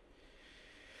 there's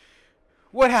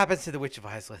what happens to the Witch of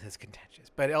Izalith is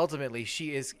contentious, but ultimately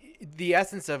she is the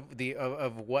essence of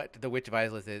what the Witch of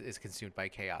Izalith is consumed by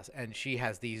chaos, and she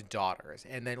has these daughters.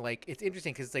 And then, like, it's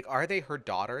interesting because, like, are they her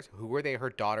daughters? Who are they her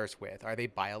daughters with? Are they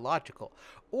biological,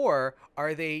 or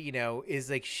are they, you know, is,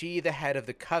 like, she the head of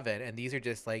the coven, and these are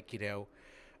just, like, you know,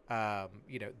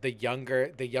 the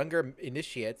younger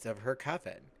initiates of her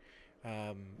coven.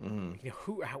 You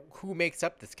know, who makes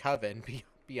up this coven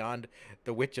beyond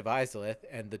the Witch of Izalith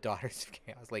and the Daughters of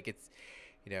Chaos? Like, it's,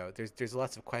 you know, there's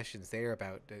lots of questions there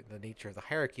about the nature of the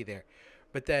hierarchy there,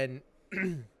 but then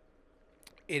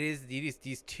it is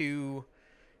these two,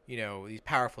 these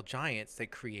powerful giants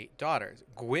that create daughters.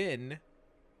 Gwyn,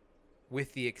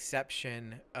 with the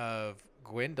exception of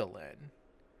Gwendolyn,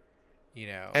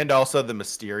 And also the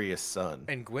mysterious son.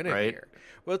 and Guinevere. Right?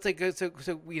 Well, it's like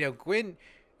Gwyn,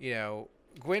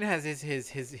 Gwyn has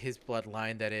his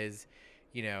bloodline that is,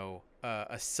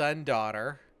 a son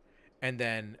daughter, and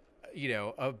then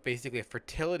basically a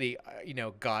fertility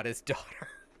goddess daughter,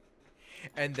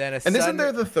 and then And isn't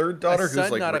there the third daughter who's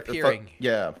son like not appearing?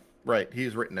 Yeah, right.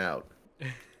 He's written out.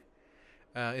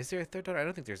 Is there a third daughter? I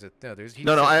don't think there's a no. There's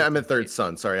No, I meant third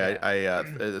son. Sorry, Yeah.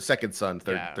 the second son,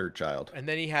 third Yeah. third child. And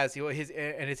then he has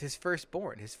and it's his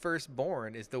firstborn. His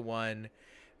firstborn is the one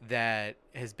that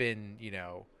has been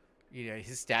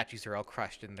his statues are all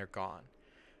crushed and they're gone.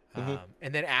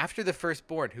 And then after the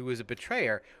firstborn, who was a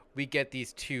betrayer, we get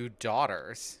these two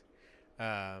daughters.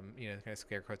 Kind of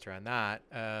scare quotes around that,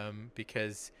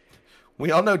 because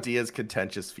We all know Dia's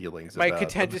contentious feelings. my about,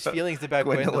 contentious about feelings about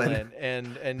Gwendolyn.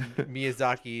 Gwendolyn and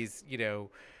Miyazaki's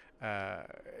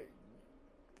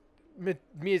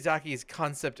Miyazaki's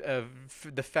concept of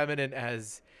the feminine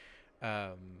as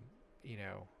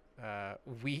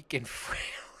weak and frail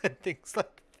and things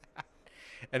like that,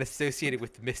 and associated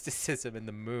with mysticism and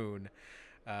the moon.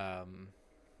 I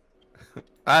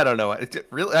don't know.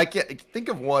 Really, I can't think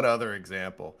of one other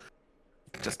example.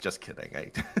 Just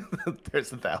kidding.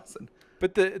 There's 1,000.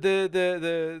 But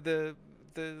the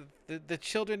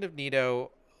children of Nido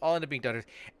all end up being daughters,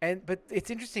 but it's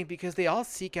interesting because they all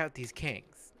seek out these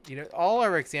kings. All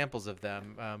are examples of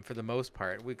them, for the most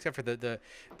part, except for the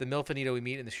Milfanito we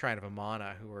meet in the Shrine of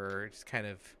Amana, who are just kind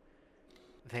of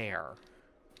there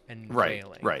and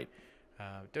failing. Right.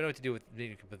 Don't know what to do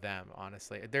with them,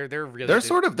 honestly. They're really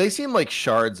They seem like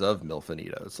shards of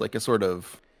Milfanitos, like a sort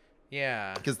of.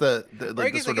 Yeah. Because the I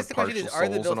guess sort of the question partial is, are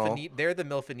the souls and all. they're the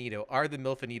Milfanito? Are the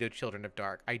Milfanito children of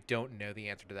dark? I don't know the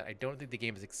answer to that. I don't think the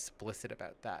game is explicit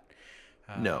about that.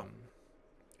 No.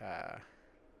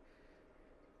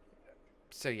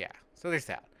 So there's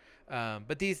that.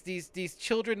 But these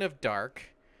children of dark,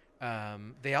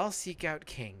 they all seek out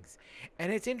kings,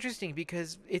 and it's interesting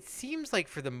because it seems like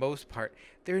for the most part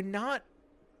they're not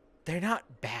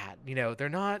bad. They're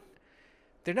not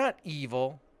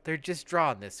evil. They're just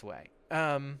drawn this way. We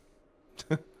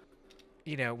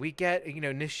get,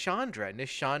 Nishandra.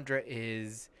 Nishandra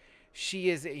is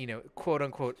quote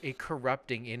unquote, a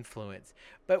corrupting influence.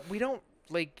 But we don't,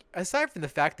 aside from the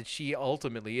fact that she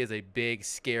ultimately is a big,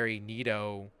 scary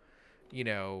Nido, she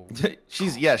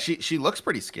looks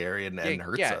pretty scary and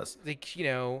hurts us.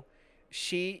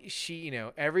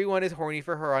 She everyone is horny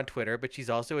for her on Twitter, but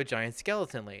she's also a giant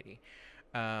skeleton lady.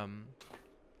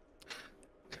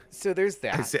 So there's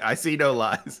that. I see no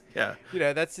lies. Yeah.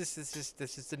 That's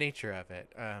just the nature of it.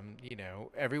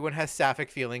 Everyone has sapphic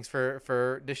feelings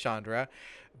for Nishandra,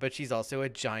 but she's also a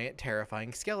giant,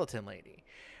 terrifying skeleton lady.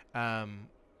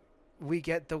 We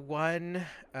get the one,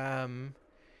 that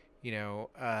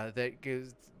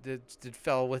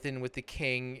fell with the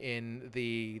king in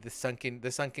the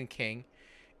sunken king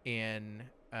in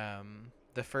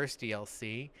the first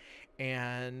DLC,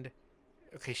 and.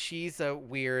 Okay, she's a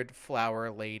weird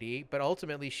flower lady, but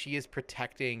ultimately she is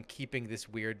keeping this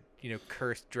weird,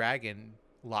 cursed dragon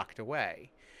locked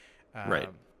away. Right.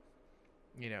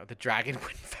 The dragon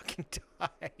wouldn't fucking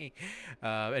die,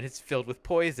 and it's filled with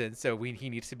poison, so he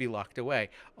needs to be locked away.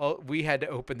 We had to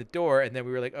open the door, and then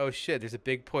we were like, oh shit, there's a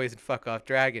big poison fuck off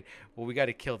dragon. Well, we got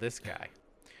to kill this guy.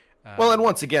 Well, and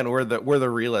once again, we're the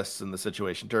realists in the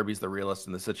situation. Derby's the realist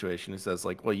in the situation. He says,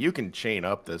 well, you can chain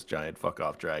up this giant fuck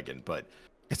off dragon, but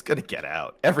it's gonna get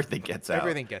out. Everything gets out.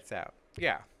 Everything gets out.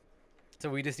 Yeah. So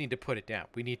we just need to put it down.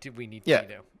 We need to. Yeah.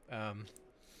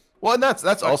 Well, and that's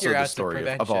also the story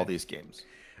of all these games,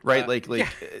 right?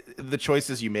 The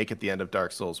choices you make at the end of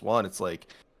Dark Souls 1, it's like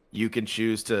you can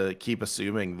choose to keep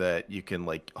assuming that you can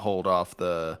hold off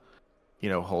the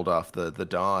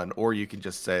dawn, or you can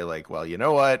just say well, you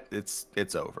know what,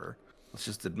 it's over. Let's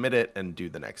just admit it and do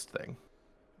the next thing.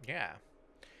 Yeah.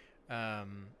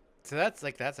 So that's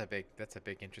a big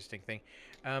interesting thing.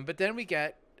 But then we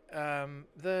get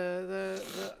the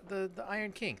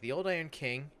Iron King, the old Iron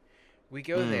King. We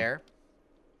go there,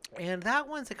 and that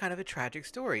one's a kind of a tragic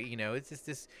story. It's just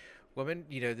this woman.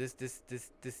 This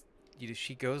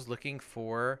she goes looking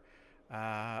for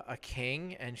a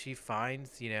king, and she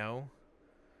finds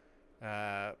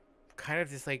kind of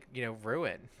this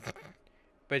ruin.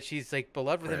 But she's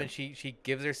beloved with him, and she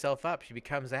gives herself up. She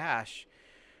becomes ash,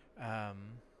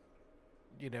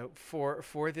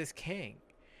 for this king.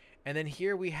 And then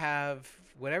here we have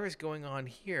whatever's going on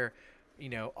here.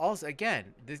 Also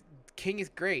again, this king is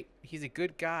great. He's a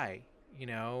good guy.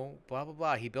 Blah blah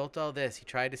blah. He built all this. He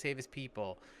tried to save his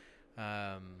people.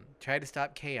 Tried to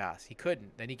stop chaos. He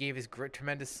couldn't. Then he gave his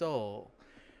tremendous soul.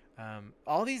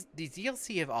 All these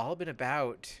DLC have all been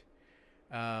about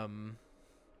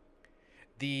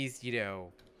these,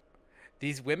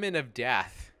 these women of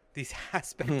death, these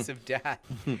aspects of death,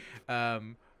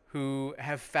 who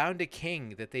have found a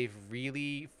king that they've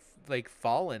really like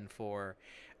fallen for.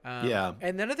 Yeah.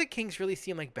 And none of the kings really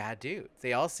seem like bad dudes.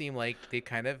 They all seem like they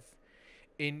kind of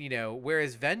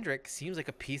whereas Vendrick seems like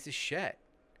a piece of shit.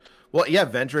 Well, yeah,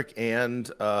 Vendrick and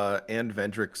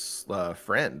Vendrick's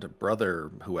friend,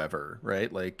 brother, whoever,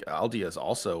 right? Like Aldia is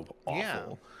also awful.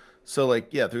 Yeah. So like,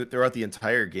 yeah, throughout the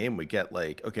entire game, we get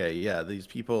like, okay, yeah, these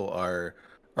people are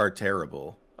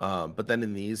terrible. But then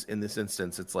in this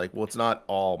instance, it's like, well, it's not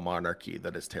all monarchy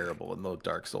that is terrible in the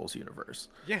Dark Souls universe.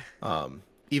 Yeah.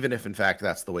 Even if in fact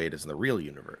that's the way it is in the real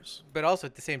universe. But also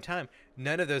at the same time,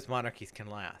 none of those monarchies can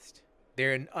last.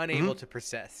 They're unable to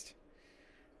persist.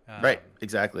 Right.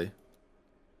 Exactly.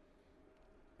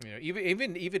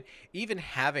 Even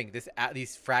having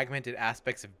these fragmented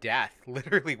aspects of death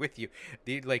literally with you,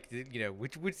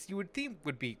 which you would think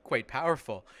would be quite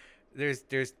powerful.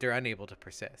 They're unable to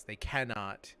persist. They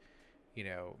cannot,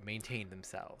 maintain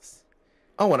themselves.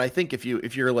 Oh, and I think if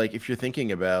you're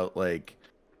thinking about like,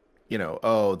 is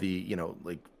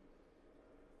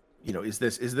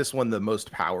this one the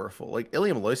most powerful? Like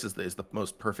Eleum Loyce is the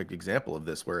most perfect example of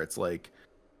this, where it's like,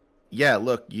 yeah,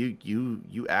 look,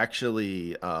 you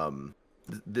actually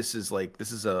this is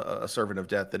a servant of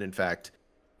death that in fact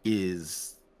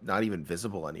is not even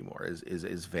visible anymore,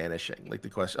 is vanishing. Like the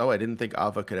question, oh, I didn't think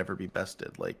Ava could ever be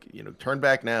bested. Like, turn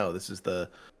back now. This is the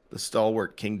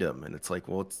stalwart kingdom, and it's like,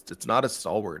 well, it's not as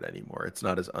stalwart anymore. It's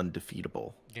not as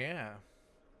undefeatable. Yeah.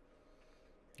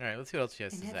 All right, let's see what else she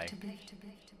has to say.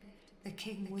 The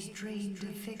king was drained of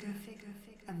vigor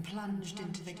and plunged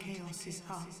into the chaos's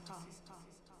heart.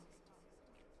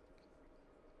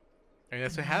 I mean,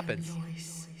 that's what happens.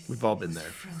 We've all been there.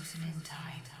 Frozen in time.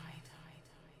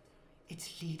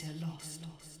 Its leader lost.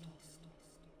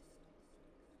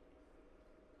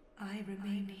 I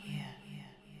remain here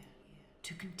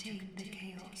to contain the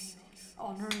chaos,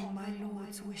 honoring my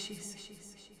lord's wishes.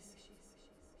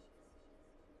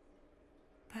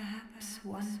 Perhaps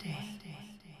one day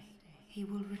he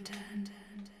will return.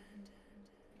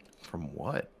 From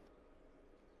what?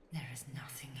 There is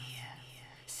nothing here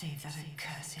save that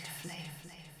accursed flame.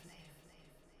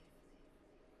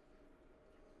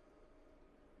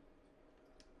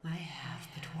 I have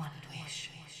but one wish.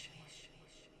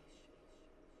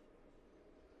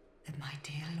 That my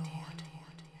dear lord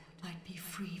might be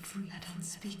freed from that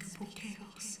unspeakable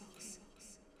chaos.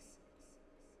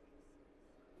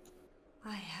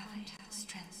 I haven't the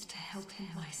strength to help him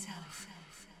myself.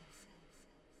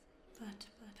 But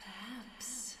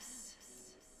perhaps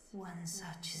one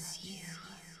such as you.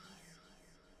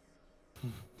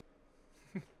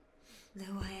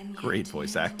 Though I am Great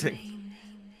voice acting.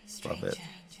 Love it.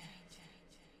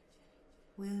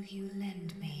 Will you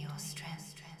lend me your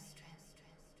strength?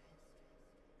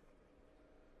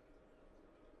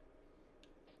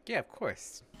 Yeah, of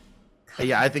course.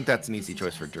 Yeah, I think that's an easy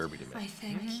choice for Derby to I make.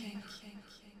 thank you.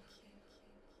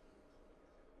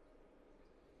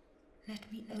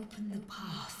 Let me open the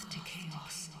path to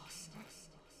chaos.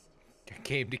 You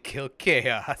came to kill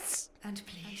chaos. And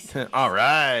please, All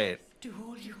right. do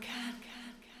all you can.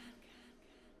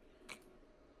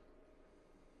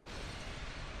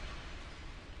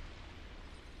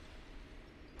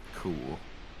 Cool.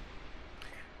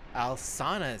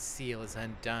 Alsana's seal is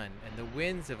undone, and the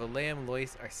winds of Eleum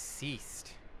Loyce are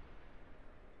ceased.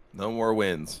 No more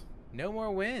wins. No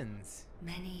more winds.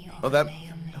 Many Oh, of that-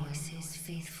 Eleum Loyce's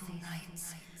faithful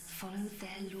knights followed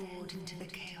their lord into the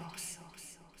chaos.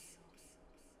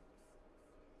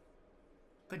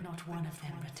 But not one of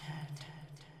them returned.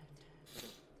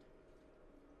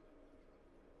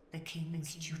 The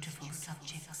king's dutiful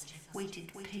subjects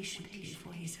waited patiently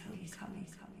for his homecoming.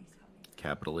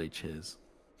 Capital H his.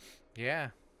 Yeah.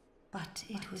 But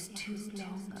it was too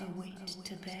long a wait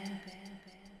to bear.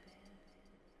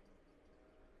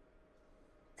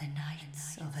 The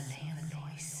knights of Eleum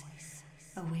Loyce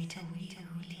await a new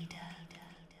leader.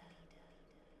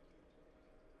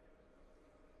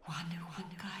 One who will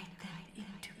guide them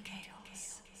into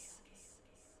chaos.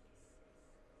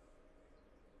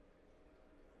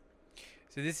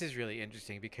 So this is really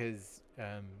interesting because,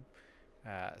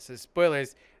 so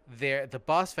spoilers, the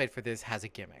boss fight for this has a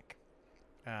gimmick.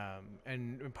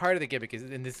 And part of the gimmick is,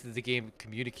 and this is the game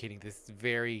communicating this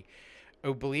very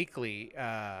obliquely,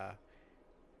 there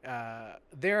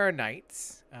are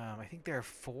knights, I think there are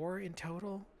 4 in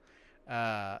total,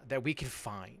 that we can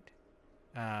find,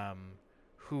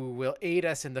 who will aid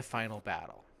us in the final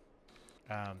battle.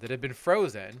 That have been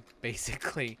frozen,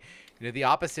 basically. You know, the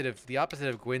opposite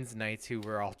of Gwyn's knights, who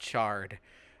were all charred.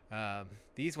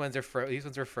 These ones are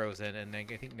frozen, and I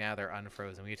think now they're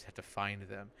unfrozen. We just have to find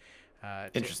them.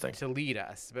 Interesting. To lead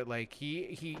us. But like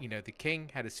he you know, the king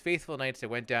had his faithful knights that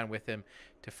went down with him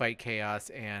to fight chaos,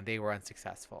 and they were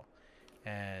unsuccessful.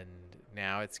 And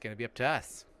now it's going to be up to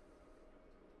us.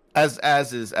 As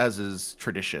is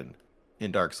tradition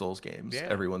in Dark Souls games. Yeah.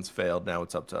 Everyone's failed. Now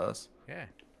it's up to us. Yeah.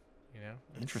 You know.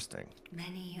 Interesting.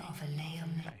 Many of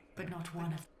Eleum, Okay, but not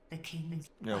one of the kings.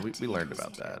 No, we learned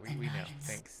about that. We know.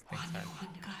 Thanks, One man. who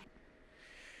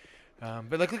got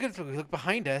But look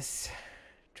behind us.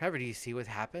 Trevor, do you see what's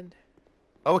happened?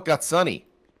 Oh, it got sunny.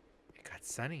 It got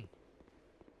sunny.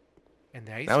 And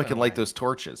the ice Now we went can light away. those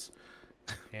torches.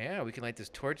 Yeah, we can light those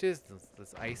torches.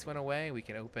 This ice went away. We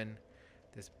can open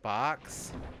this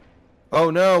box. Oh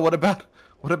no! What about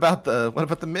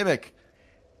the mimic?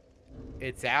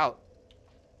 It's out.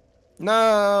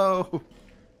 No.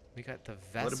 We got the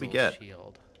What did we vessel get?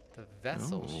 shield. The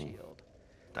vessel Oh, shield.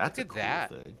 That's Look a at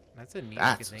cool that. thing. That's a neat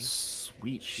That's a thing.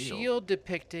 sweet shield. Shield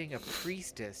depicting a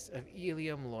priestess of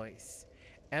Eleum Loyce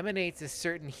emanates a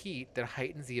certain heat that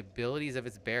heightens the abilities of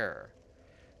its bearer.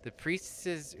 The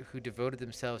priestesses who devoted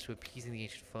themselves to appeasing the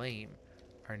ancient flame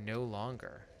are no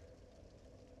longer.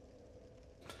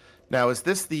 Now, is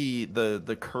this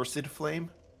the cursed flame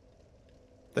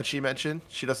that she mentioned?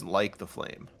 She doesn't like the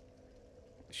flame.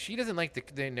 She doesn't like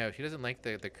she doesn't like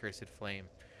the cursed flame.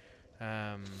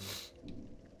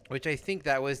 Which I think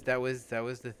that was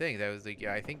the thing. That was like,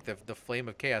 yeah, I think the flame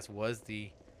of chaos was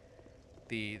the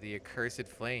accursed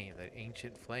flame, the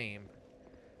ancient flame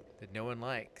that no one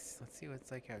likes. Let's see what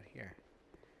it's like out here.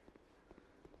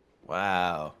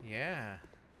 Wow. Yeah.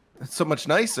 That's so much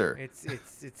nicer. It's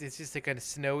just like a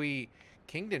snowy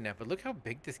kingdom now, but look how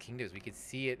big this kingdom is. We can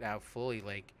see it now fully.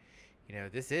 Like, you know,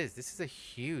 this is a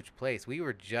huge place. We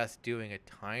were just doing a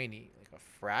tiny, like a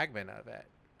fragment of it.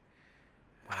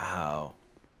 Wow.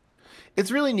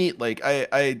 It's really neat. Like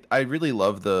I really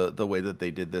love the way that they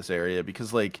did this area,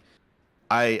 because like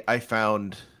I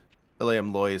found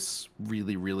Eleum Loyce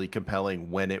really, really compelling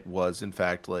when it was in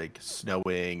fact like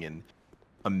snowing and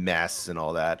a mess and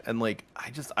all that. And like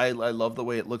I love the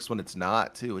way it looks when it's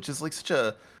not too. It's just like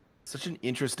such an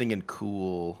interesting and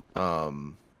cool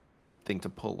thing to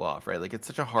pull off, right? Like it's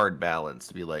such a hard balance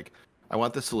to be like, I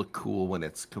want this to look cool when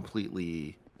it's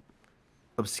completely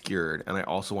obscured, and I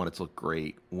also want it to look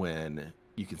great when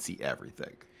you can see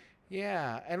everything.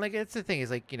 Yeah, and like it's the thing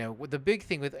is, like, you know, the big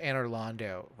thing with Anor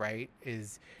Londo, right,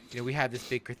 is, you know, we have this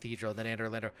big cathedral, then Anor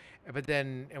Londo, but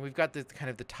then, and we've got the kind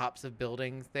of the tops of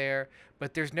buildings there,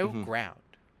 but there's no ground.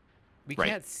 We Right.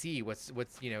 can't see what's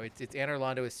you know, it's Anor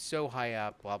Londo is so high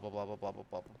up, blah blah blah blah blah blah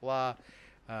blah blah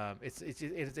blah. It's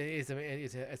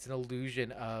an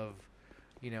illusion of,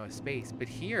 you know, a space, but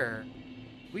here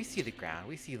we see the ground,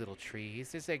 we see little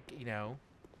trees. There's like, you know,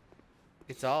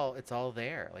 it's all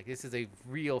there. Like this is a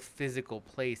real physical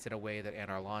place in a way that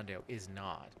Anor Londo is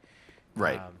not.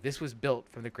 Right. This was built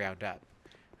from the ground up,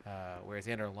 whereas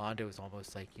Anor Londo is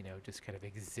almost like, you know, just kind of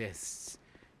exists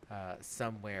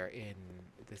somewhere in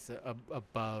this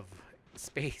above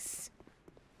space.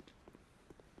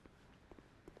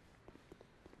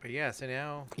 But yeah, so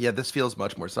now. Yeah, this feels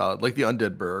much more solid, like the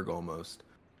Undead Burg almost.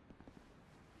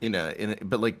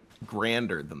 But like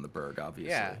grander than the Burg,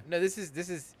 obviously. Yeah. No, this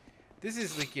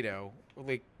is like, you know,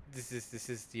 like this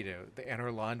is you know, the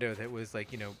Anor Londo that was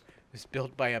like, you know, was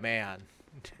built by a man,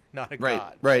 not a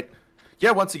god. Right.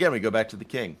 Yeah, once again we go back to the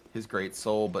king, his great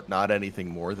soul, but not anything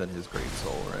more than his great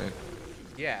soul, right?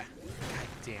 Yeah. God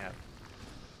damn.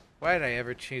 Why did I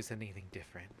ever choose anything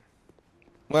different?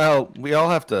 Well, we all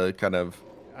have to kind of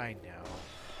I know.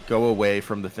 go away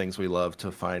from the things we love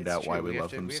to find It's out why true, we have love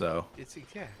to- them. we have So, to- it's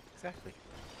yeah, exactly.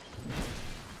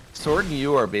 Sword and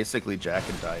you are basically Jack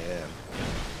and Diane,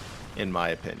 in my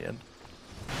opinion.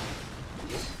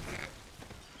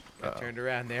 Got turned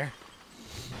around there.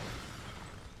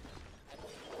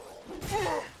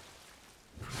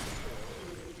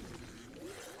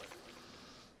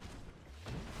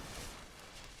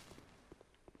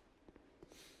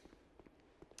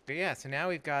 But yeah, so now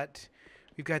we've got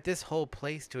this whole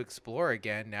place to explore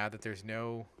again. Now that there's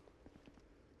no.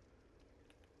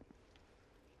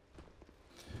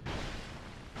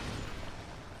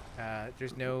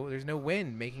 There's no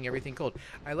wind making everything cold.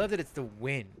 I love that it's the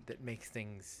wind that makes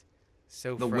things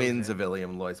so. The frozen. winds of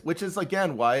Eleum Loyce, which is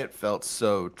again why it felt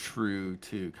so true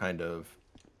to kind of,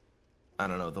 I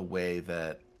don't know, the way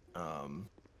that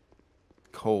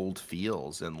cold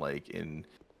feels, and like in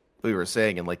we were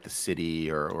saying in like the city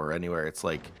or anywhere. It's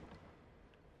like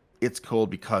it's cold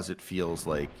because it feels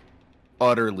like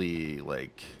utterly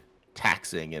like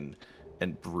taxing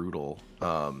and brutal.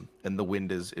 And the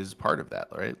wind is part of that,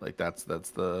 right? Like that's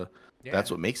Yeah.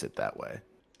 that's what makes it that way.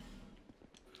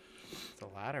 It's a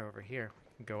ladder over here.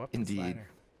 We can go up this Indeed. ladder.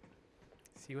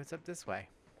 See what's up this way.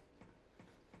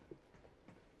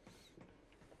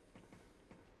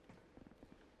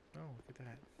 Oh, look at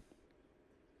that.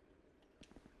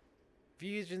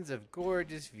 Visions of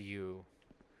gorgeous view.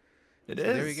 It So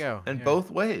is. there we go, And yeah. both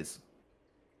ways.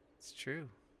 It's true.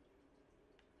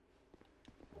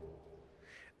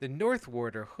 The North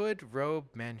Warder hood, robe,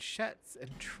 manchettes,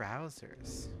 and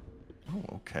trousers. Oh,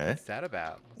 okay. What's that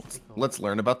about? Take a Let's look.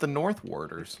 learn about the North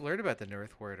Warders. Let's learn about the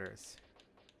North Warders.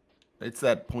 It's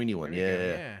that pointy one. There we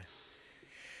go, Yeah.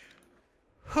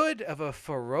 Hood of a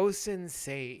Pharosan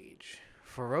sage.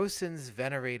 Pharosans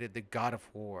venerated the god of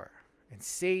war, and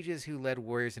sages who led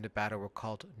warriors into battle were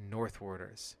called North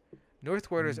Warders. North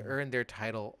Warders earned their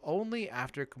title only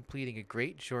after completing a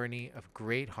great journey of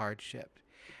great hardship,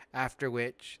 after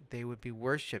which they would be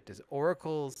worshipped as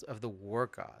oracles of the war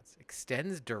gods.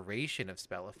 Extends duration of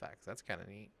spell effects. That's kind of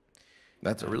neat.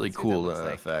 That's a really Let's see what that cool looks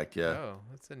like. effect. Yeah. Oh,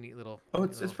 that's a neat little. Oh,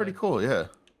 neat it's little pretty hood. cool. Yeah.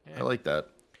 Yeah. I like that.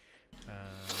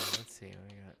 Let's see. What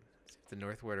we got? See if the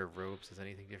North Warder robes is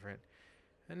anything different.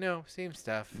 No, same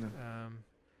stuff. No.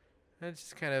 It's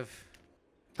just kind of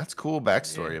That's cool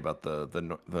backstory Yeah. about the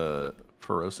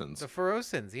Pharosans. the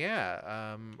Pharosans.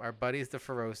 Yeah. Our buddies, the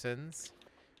Pharosans.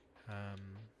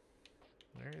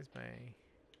 Where is my?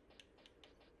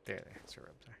 There's the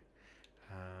robes are.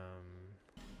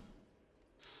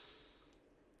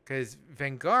 Because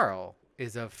Vengarl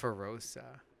is a Pharosa.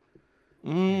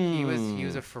 He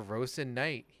was a Pharosan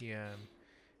knight. He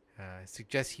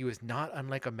suggests he was not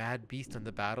unlike a mad beast on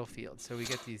the battlefield. So we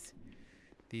get these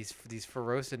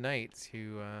Pharosan knights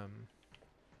who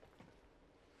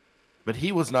But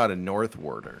he was not a North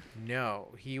Warder.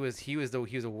 no, he was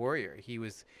a warrior. He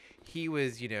was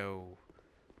you know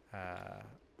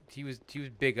he was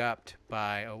big upped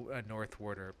by a North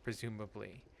Warder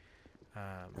presumably.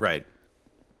 Right.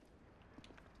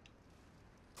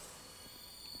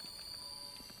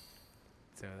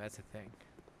 So that's a thing.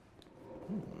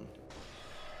 Come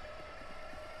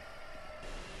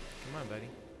on, buddy.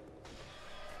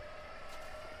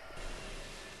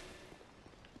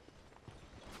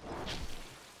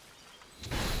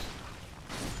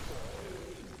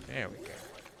 There we go.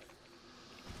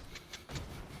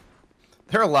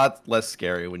 They're a lot less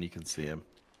scary when you can see him.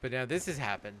 But now this has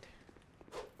happened.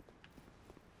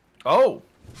 Oh!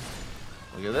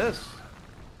 Look at this.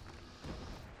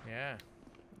 Yeah,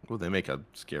 Oh, they make a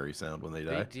scary sound when they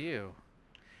they die. do.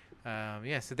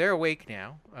 Yeah, so they're awake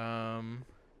now.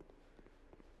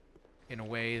 In a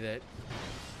way that.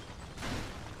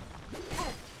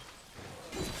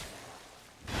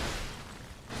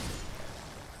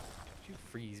 Did you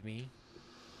freeze me?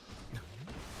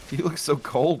 You look so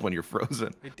cold when you're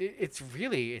frozen. It's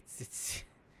really it's.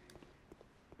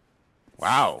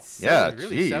 Wow. it's Yeah,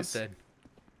 really jeez. something.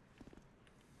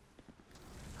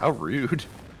 How rude.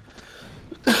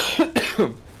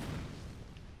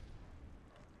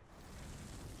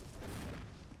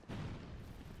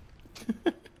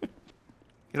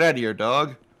 Get out of here,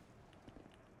 dog.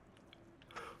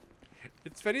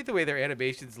 It's funny the way their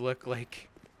animations look like.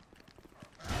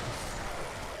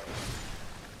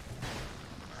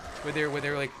 When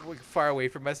they're like far away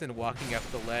from us and walking up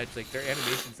the ledge, like their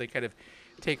animations like kind of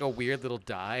take a weird little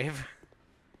dive.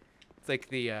 It's like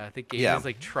the game Yeah. is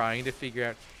like trying to figure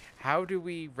out how do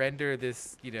we render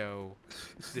this, you know,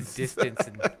 this distance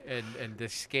and the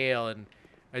scale and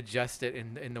adjust it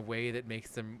in the way that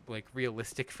makes them like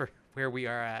realistic for where we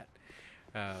are at.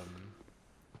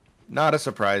 Not a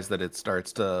surprise that it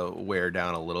starts to wear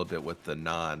down a little bit with the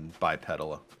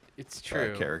non-bipedal It's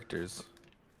true. characters.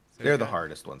 So They're we've the got-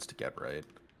 hardest ones to get right.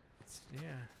 Yeah.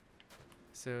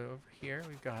 So over here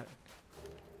we've got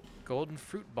golden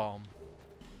fruit balm,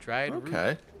 dried root,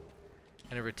 Okay.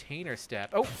 and a retainer staff.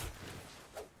 Oh,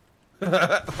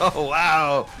 Oh,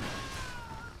 wow.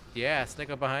 yeah, snuck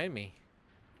up behind me.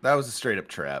 That was a straight up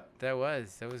trap. That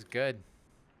was good.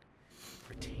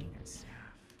 Retainer staff.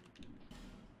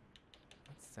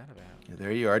 What's that about? Yeah,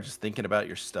 there you are, just thinking about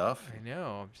your stuff. I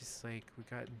know. I'm just like, we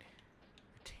got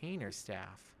retainer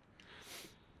staff.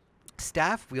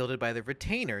 Staff wielded by the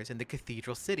retainers in the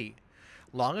cathedral city.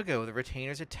 Long ago, the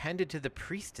retainers attended to the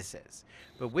priestesses,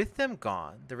 but with them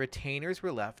gone, the retainers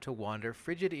were left to wander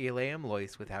frigid Eleum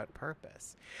Loyce without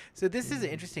purpose. So this is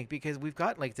interesting because we've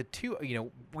got like the two, you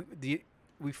know, we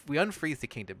unfreeze the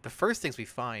kingdom. The first things we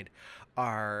find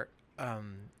are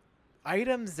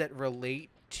items that relate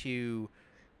to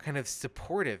kind of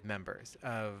supportive members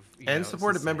of And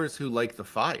supportive society. members who like the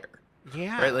fire.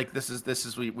 Yeah. Right? Like this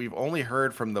is we've only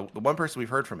heard from the one person we've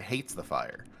heard from hates the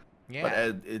fire.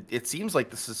 Yeah. But it seems like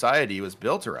the society was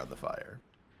built around the fire.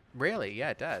 Really? Yeah,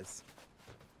 it does.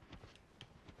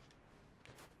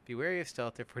 Be wary of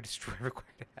stealth, therefore destroy required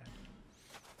hat.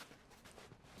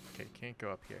 Okay, can't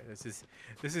go up here. This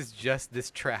is just this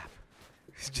trap.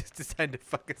 It's just designed to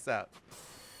fuck us up.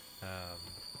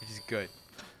 Which is good.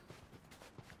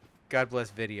 God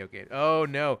bless video game. Oh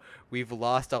no, we've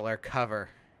lost all our cover.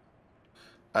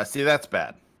 See, that's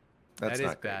bad. That That's is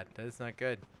not good. bad. That is not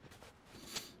good.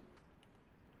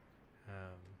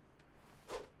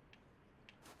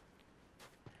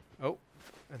 Oh,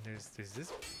 and there's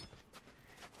this.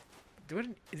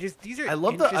 These are. I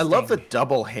love the interesting.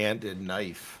 double-handed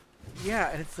knife. Yeah,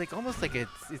 and it's like almost like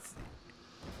it's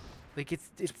like it's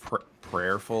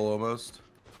Prayerful almost.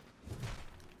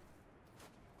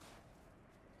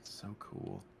 So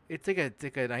cool. it's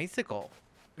like an icicle.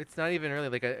 It's not even really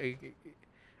like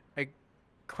I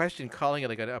question calling it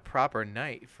like a proper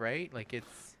knife, right? Like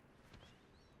it's.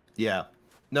 Yeah.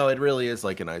 No, it really is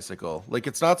like an icicle. Like,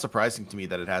 it's not surprising to me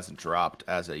that it hasn't dropped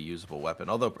as a usable weapon,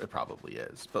 although it probably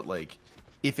is. But, like,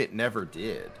 if it never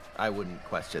did, I wouldn't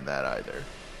question that either.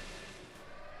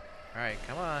 All right,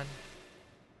 come on.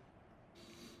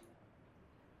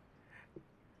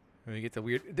 Let me get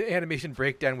the animation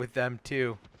breakdown with them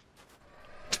too.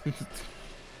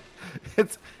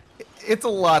 It's a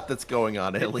lot that's going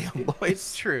on, Eleum It's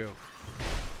Loyce. true.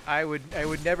 I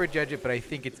would never judge it, but I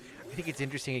think it's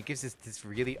interesting. It gives us this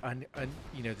really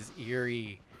this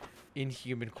eerie,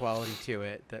 inhuman quality to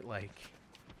it that like.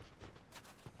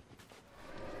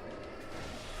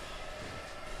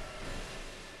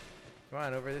 Come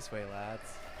on over this way,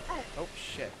 lads. Oh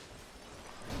shit.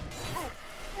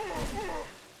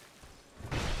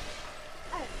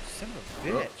 Son of a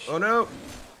bitch. Oh no!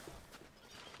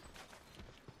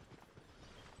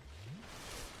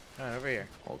 Come on over here.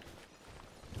 Hold.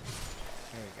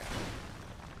 There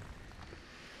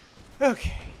we go.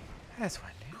 Okay, that's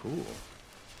one. Dude. Cool.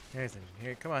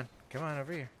 Here. Come on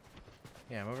over here.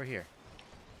 Yeah, I'm over here.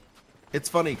 It's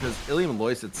funny because Eleum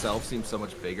Loyce itself seems so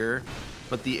much bigger,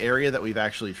 but the area that we've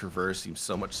actually traversed seems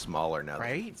so much smaller now. That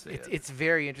we Right? can see It's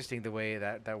very interesting the way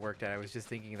that worked out. I was just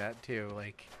thinking that too.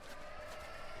 Like,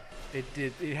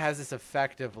 it has this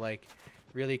effect of like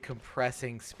really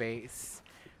compressing space.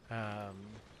 At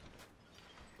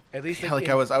least Yeah, like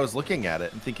I was looking at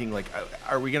it and thinking like,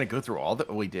 are we gonna go through all that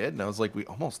we did? And I was like, we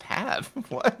almost have.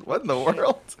 What in the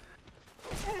world?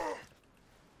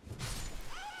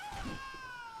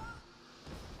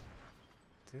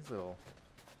 These little.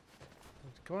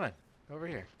 Come on, over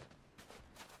here.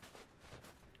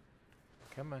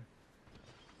 Come on.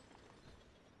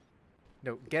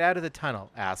 No, get out of the tunnel,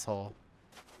 asshole.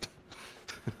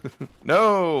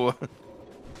 No.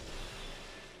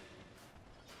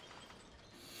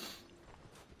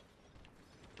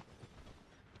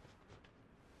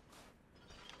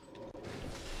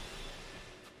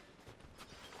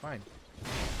 Fine.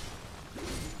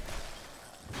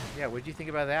 Yeah, what'd you think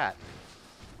about that?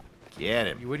 Get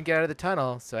him. You wouldn't get out of the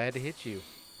tunnel, so I had to hit you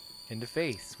in the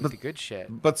face with the good shit.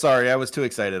 But sorry, I was too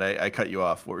excited. I cut you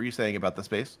off. What were you saying about the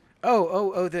space?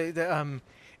 It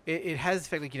has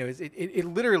effect like it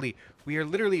literally we are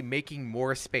literally making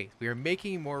more space. We are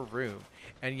making more room,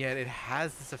 and yet it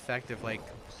has this effect of like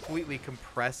completely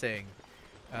compressing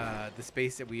the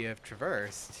space that we have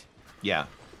traversed. Yeah.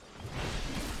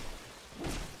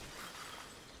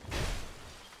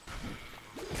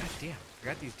 God damn, I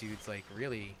forgot these dudes like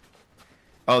really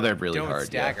Oh, they're really don't hard.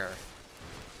 stagger.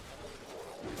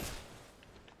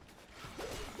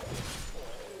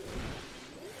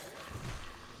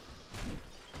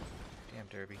 Damn,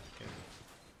 Derby,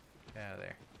 get out of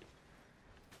there.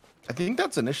 I think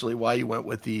that's initially why you went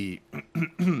with the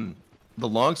the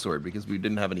longsword, because we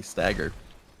didn't have any stagger.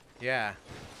 Yeah.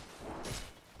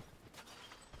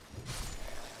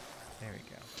 There we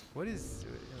go. What is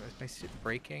my shit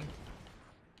breaking?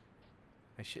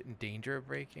 My shit in danger of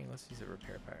breaking? Let's use a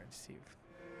repair power and see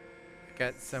if I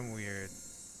got some weird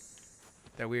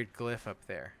weird glyph up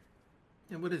there.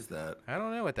 Yeah, what is that? I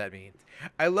don't know what that means.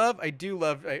 I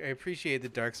appreciate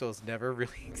that Dark Souls never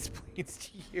really explains to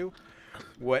you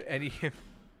what any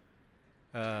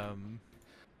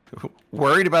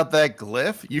Worried about that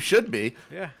glyph? You should be.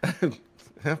 yeah.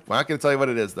 I'm not gonna tell you what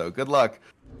it is though. Good luck.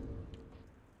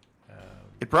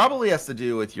 It probably has to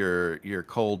do with your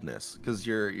coldness, because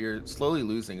you're slowly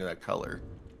losing that color.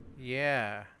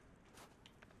 Yeah.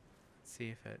 Let's see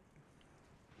if it.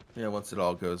 Yeah, once it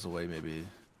all goes away, maybe.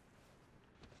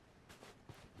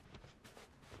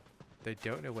 They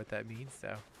don't know what that means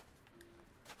though.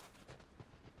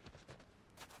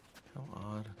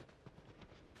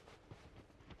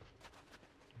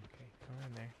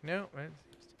 No.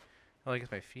 Well, I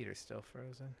guess my feet are still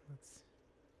frozen. Let's.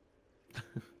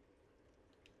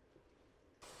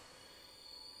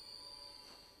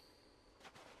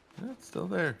 Yeah, it's still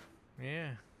there.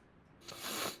 Yeah.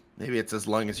 Maybe it's as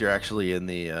long as you're actually in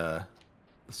the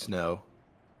snow.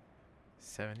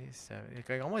 77.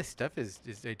 Like all my stuff is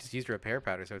I just used repair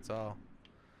powder, so it's all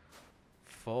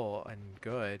full and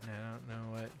good. I don't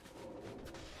know what.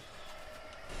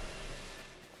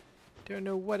 Don't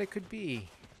know what it could be.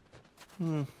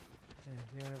 Hmm.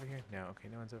 Anyone over here? No. Okay,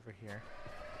 no one's over here.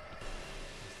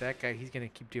 There's that guy. He's gonna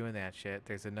keep doing that shit.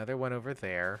 There's another one over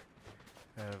there.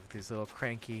 Of these little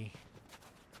cranky.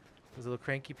 Those little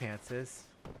cranky pantses.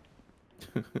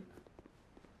 Let's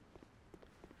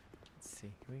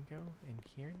see. Can we go in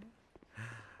here now?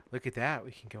 Look at that.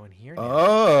 We can go in here now.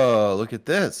 Oh, look at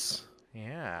this.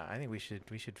 Yeah, I think we should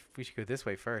go this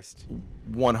way first.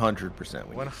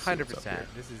 100%. 100%.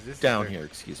 This is down here.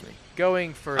 Excuse me.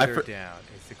 Going further down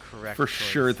is the correct. For choice.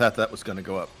 sure that was going to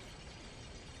go up.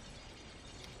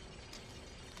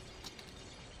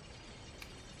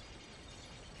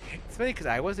 It's funny because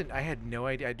I had no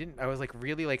idea. I was like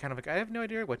really like kind of like I have no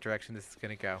idea what direction this is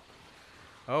gonna go.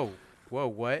 Oh, whoa,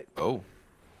 what? Oh,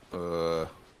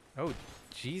 Oh,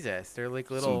 Jesus! They're like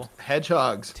little some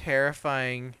hedgehogs.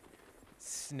 terrifying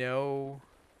snow.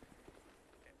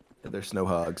 Yeah, they're snow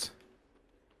hogs.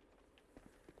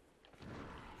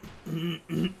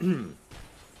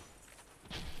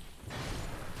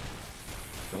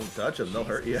 Don't touch them; they'll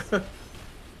hurt you.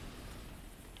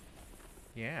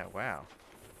 Yeah, wow.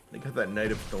 They got that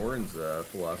Knight of Thorns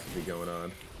philosophy going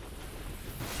on.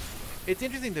 It's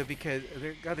interesting though because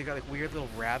they got like weird little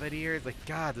rabbit ears. Like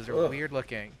God, those are Ugh. weird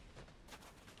looking.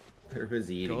 They're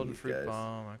busy eating Golden these fruit guys.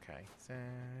 bomb. Okay, so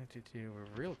we're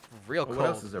real Oh, cold. what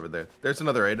else is over there? There's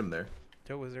another item there.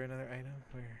 So was there another item?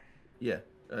 Where? Yeah,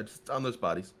 just on those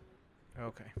bodies.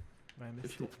 Okay, I missed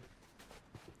If you... it.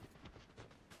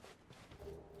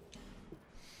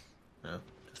 No,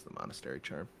 just the monastery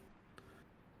charm.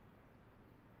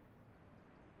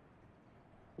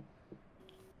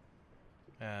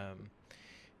 Yeah.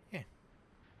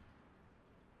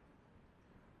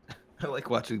 I like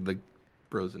watching the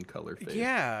frozen color fade.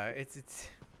 Yeah, it's It's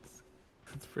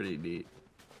pretty neat.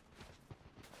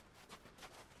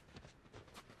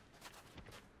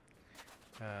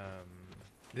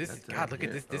 this That's is God. Look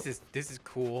at here. this. This is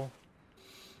cool.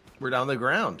 We're down the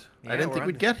ground. Yeah, I didn't we're think on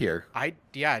we'd the- get here.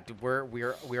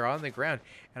 We're on the ground,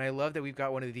 and I love that we've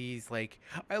got one of these. Like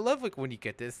I love like when you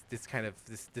get this kind of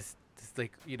this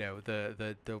like you know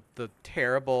the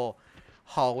terrible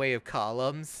hallway of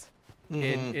columns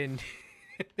in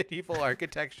medieval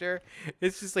architecture.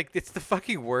 It's just like it's the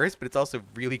fucking worst, but it's also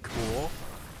really cool.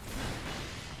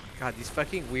 God, these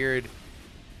fucking weird.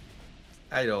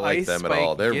 I don't like ice them at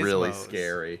all. spike They're really gizmos.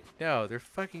 scary. No, they're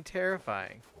fucking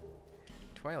terrifying.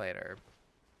 Twilight herb.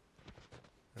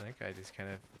 That guy just kind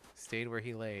of stayed where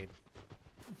he laid.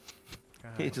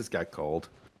 He just got cold.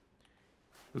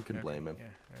 Who can Okay, blame him?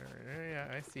 Yeah,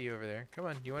 yeah, I see you over there. Come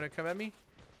on, you want to come at me?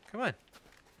 Come on.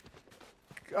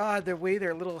 God, the way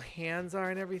their little hands are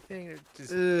and everything. They're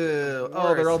just Ew.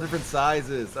 Oh, they're all worst. different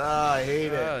sizes. Ah, I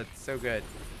hate Oh, it. it's so good.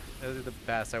 Those are the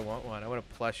best. I want one. I want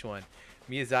a plush one.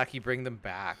 Miyazaki, bring them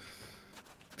back.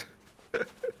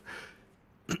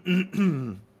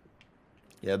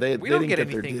 Yeah, they We didn't don't get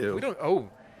their anything. due. We don't. Oh,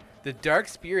 the dark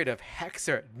spirit of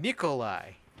Hexer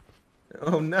Nikolai.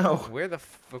 Oh no. Where the?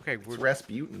 Okay, It's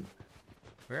Rasputin.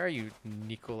 where are you,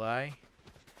 Nikolai?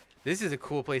 This is a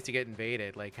cool place to get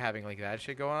invaded. Like having like that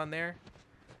shit go on there.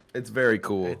 It's very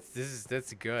cool.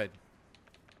 That's good.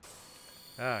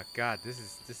 Oh God, this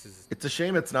is. It's a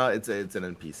shame it's not. It's an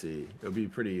NPC. It would be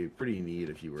pretty neat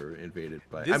if you were invaded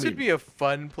by. This would be a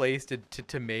fun place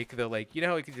to make the like you know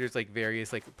how like, there's like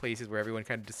various like places where everyone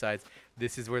kind of decides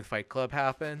this is where the Fight Club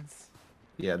happens.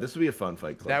 Yeah, this would be a fun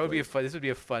Fight Club. That would be a place. fun. This would be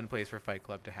a fun place for Fight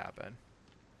Club to happen.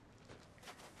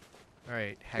 All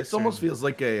right, This almost feels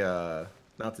like a.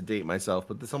 Not to date myself,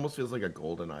 but this almost feels like a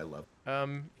GoldenEye level.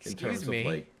 In Excuse terms me. of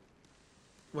like.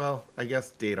 Well, I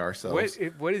guess date ourselves.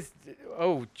 What is?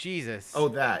 Oh Jesus! Oh,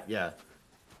 that yeah.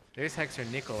 There's Hexer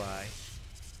Nikolai.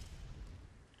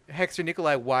 Hexer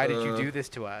Nikolai, why did you do this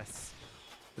to us?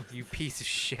 You piece of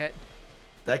shit.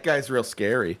 That guy's real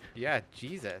scary. Yeah,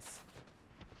 Jesus.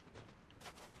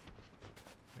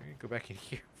 All right, go back in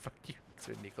here. Fuck you,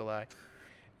 Hexer Nikolai.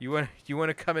 You want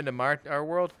to come into our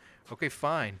world? Okay,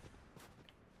 fine.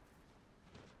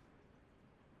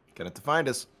 Gonna have to find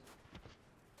us.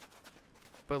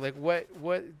 But like,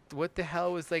 what the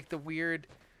hell was like the weird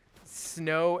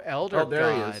snow elder Oh,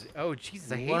 there he god? is. Oh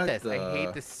Jesus, I hate What this. I hate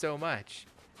the- this so much.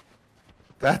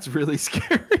 That's really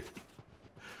scary.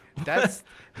 That's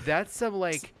some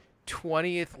like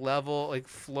 20th level like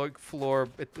floor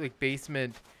like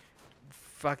basement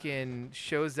fucking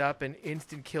shows up and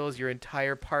instant kills your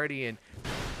entire party and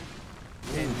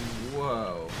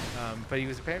Whoa. but he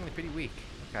was apparently pretty weak.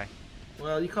 Okay.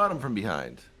 Well, you caught him from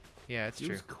behind. Yeah, it's He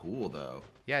true. was cool though.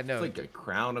 Yeah, no. It's like a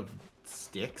crown of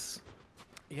sticks.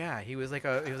 Yeah, he was like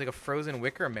a frozen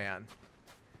wicker man.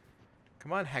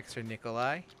 Come on, Hexer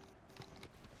Nikolai.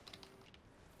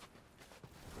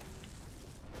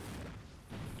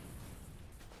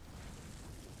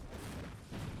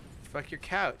 Fuck your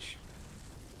couch.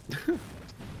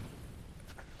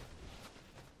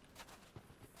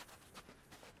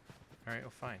 Alright,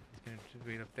 well fine. He's gonna just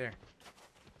wait up there.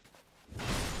 We're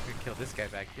gonna kill this guy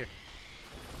back here.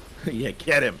 Yeah,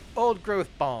 get him. Old growth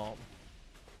bomb.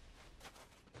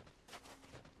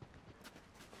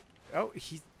 Oh,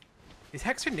 is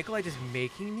Hexer Nikolai just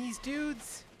making these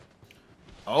dudes?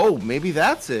 Oh, maybe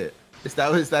that's it. Is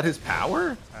that his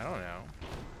power? I don't know.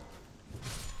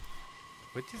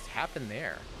 What just happened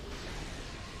there?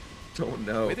 Don't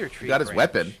know. Wither He tree got his branch.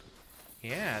 weapon.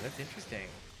 Yeah, that's interesting.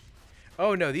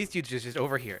 Oh no, these dudes are just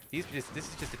over here. This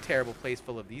is just a terrible place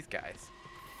full of these guys.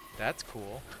 That's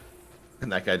cool.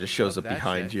 And that guy just shows up That's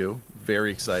behind it. you.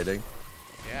 Very exciting.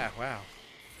 Yeah, wow.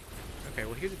 Okay,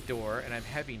 well here's a door, and I'm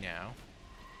heavy now.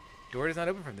 Door does not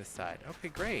open from this side. Okay,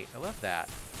 great. I love that.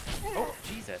 Oh,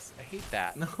 Jesus. I hate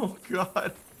that. Oh,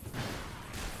 God.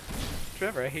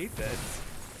 Trevor, I hate this.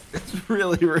 It's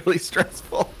really, really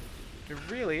stressful. It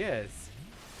really is.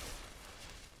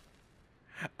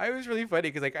 I was really funny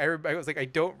because like I was like I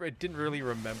didn't really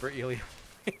remember Eleum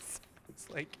Loyce.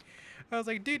 I was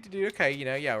like, dude, okay,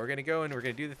 yeah, we're gonna go and we're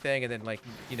gonna do the thing, and then like,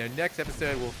 next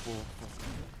episode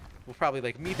we'll probably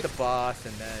like meet the boss,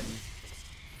 and then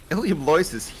Eleum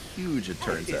Loyce is huge, it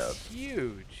turns it's out.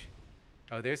 huge.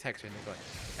 Oh, there's Hexer Nikolai.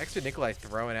 Hexer Nikolai's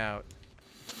throwing out.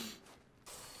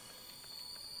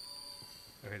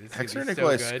 Okay, this is gonna Hexer be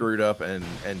Nikolai so good. screwed up and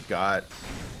got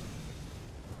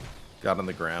on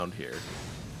the ground here.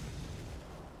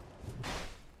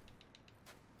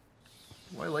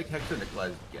 Well, I like Hexer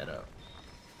Nikolai's getup.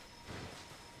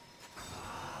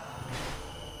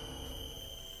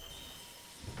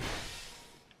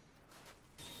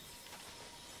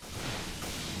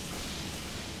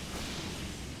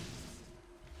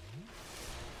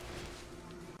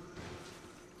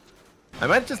 I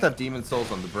might just have Demon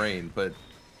Souls on the brain, but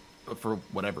for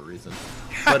whatever reason.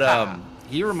 But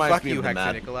he reminds Fuck me you, of the Hexer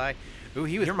Mad. Nikolai. Ooh,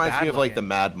 he was. He reminds bad me of like the looking.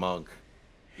 Mad Monk.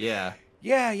 Yeah.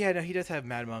 Yeah, no, he does have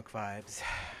Mad Monk vibes.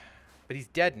 But he's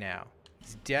dead now.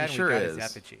 He's dead, He and sure we got is. his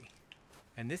effigy.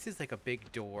 And this is like a big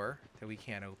door that we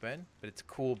can't open, but it's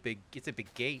cool it's a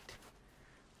big gate.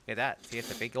 Look at that. See,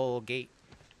 it's a big old gate.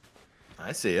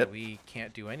 I see So it. we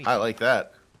can't do anything. I like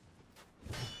that.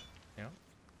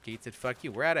 Gate said, fuck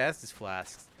you. We're out of Estus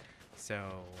flasks. So...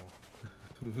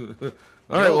 All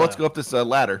right, well, let's go up this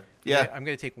ladder. Yeah. I'm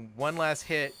going to take one last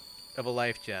hit of a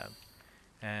life gem.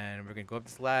 And we're going to go up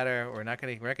this ladder. We're not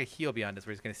going to heal beyond this.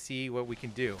 We're just going to see what we can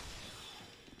do.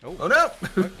 Oh, no.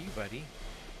 Fuck you, buddy.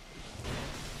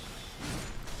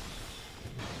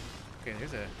 Okay,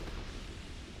 there's a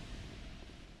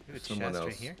Someone chest else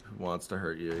right here. who wants to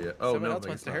hurt you. Yeah. Oh, Someone no, else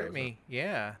wants to hurt me.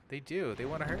 Yeah, they do. They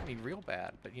want to hurt me real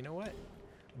bad. But you know what?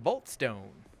 Bolt stone.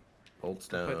 Bolt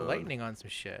stone. Put lightning on some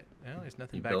shit. Well, there's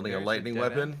nothing You back building there. a It's lightning dead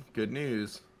weapon? end. Good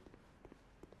news.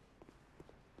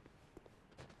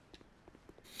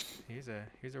 Here's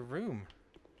a room.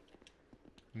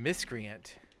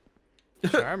 Miscreant.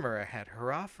 Charmer ahead.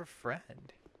 Hurrah for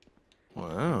friend.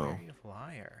 Wow. Mary of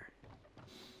liar.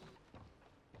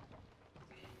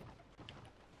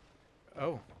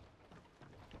 Oh.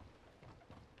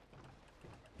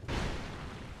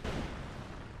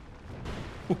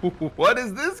 What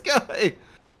is this guy?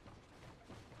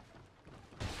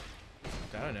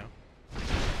 I don't know.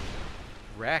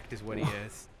 Wrecked is what he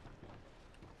is.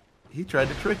 He tried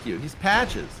to trick you. He's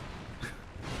Patches.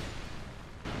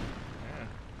 Yeah.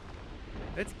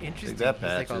 That's interesting. that He's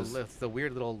like Patches. it's the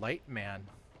weird little light man.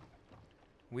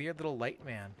 Weird little light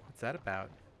man. What's that about?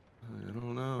 I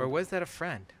don't know. Or was that a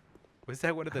friend? Was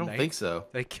that one of I the don't knights? think so.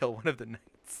 Did I kill one of the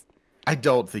knights? I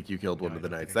don't think you killed No, one I of the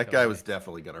don't knights. think I That killed guy the was knights.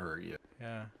 definitely gonna hurt you.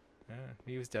 Yeah.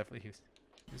 He was definitely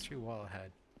history wall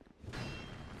ahead.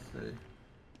 Let's see.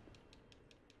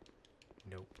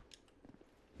 Nope.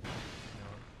 No.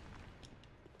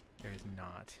 There's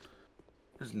not.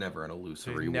 There's never an There's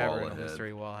illusory never wall an ahead.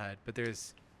 illusory wall ahead, but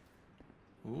there's.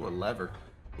 Ooh, a lever.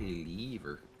 A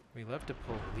lever. We love to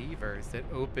pull levers that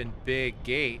open big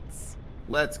gates.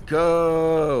 Let's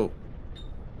go.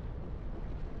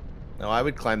 No, I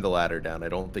would climb the ladder down. I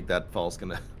don't think that fall's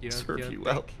gonna serve you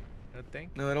well. I don't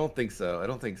think. No, I don't think so. I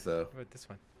don't think so. What about this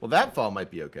one? Well, that fall might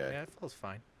be okay. Yeah, it feels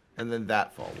fine. And then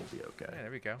that fall will be okay. Yeah,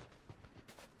 there we go.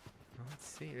 Well, let's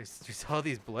see. There's all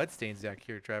these blood stains back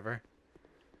here, Trevor.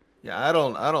 Yeah, I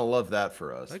don't love that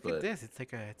for us. Look but at this. It's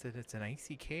like it's an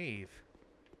icy cave.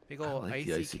 Big I old like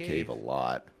the icy cave. cave a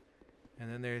lot.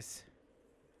 And then there's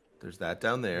that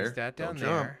down there. There's that down Don't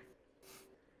jump. there.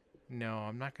 No,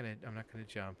 I'm not gonna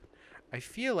jump. I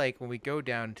feel like when we go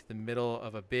down to the middle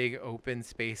of a big open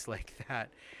space like that,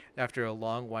 after a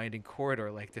long winding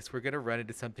corridor like this, we're gonna run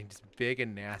into something just big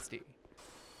and nasty.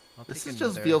 This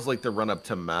just feels like the run up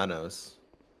to Manos.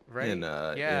 right. In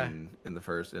Yeah. in the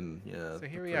first So the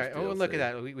here we are. first Oh, and look at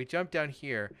DLC. that. We jumped down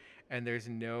here, and there's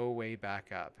no way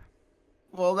back up.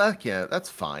 Well, that's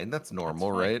fine. That's normal,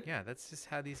 That's fine. right? Yeah, that's just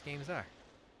how these games are.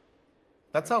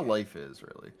 That's how life is,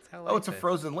 really. That's how Oh, it's a life is.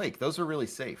 frozen lake. Those are really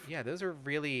safe. Yeah, those are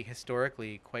really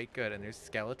historically quite good. And there's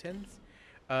skeletons.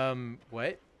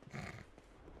 What?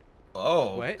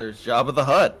 Oh, What? there's Jabba the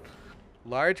Hutt.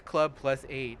 Large club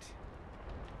 +8.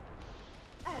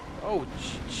 Oh,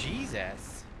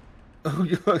 Jesus. Oh,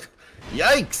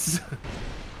 yikes!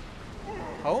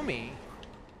 Homie.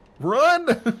 Run!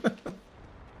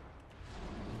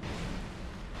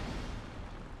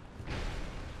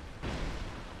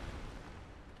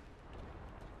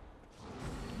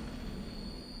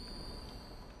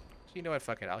 You know what?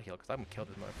 Fuck it. I'll heal because I'm gonna kill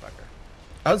this motherfucker.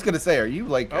 I was gonna say, are you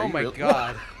like? Oh are you my really-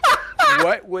 god.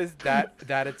 What was that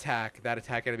attack? That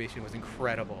attack animation was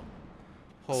incredible.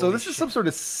 So Holy this is shit. some sort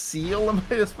of seal, am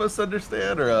I supposed to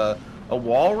understand, or a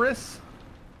walrus?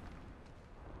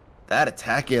 That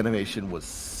attack animation was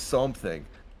something.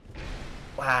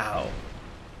 Wow.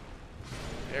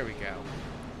 There we go.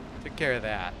 Took care of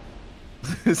that.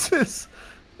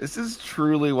 This is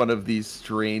truly one of the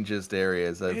strangest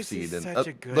areas I've This seen. is And such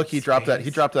a good look, he dropped that. He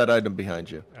space. dropped that item behind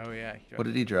you. Oh yeah. What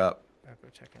did he drop? I'll go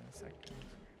check in a second.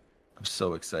 I'm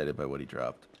so excited by what he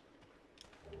dropped.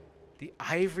 The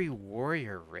Ivory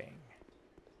Warrior Ring.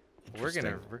 We're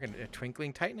gonna Interesting. a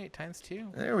Twinkling Titanite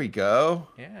 ×2. There we go.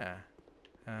 Yeah.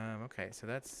 Okay, so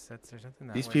that's there's nothing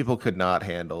that These way. people could not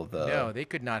handle the. No, they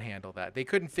could not handle that. They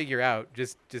couldn't figure out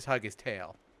just hug his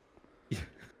tail.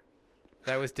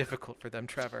 That was difficult for them,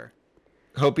 Trevor.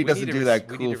 Hope he We doesn't need to do that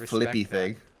we need cool to respect flippy that.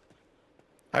 thing.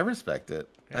 I respect it.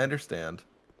 Yeah. I understand.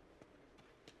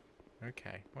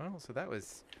 Okay. Well, so that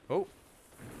was. Oh,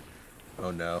 Oh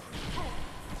no.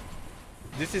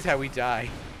 this is how we die.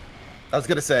 I was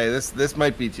gonna say this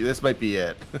might be it.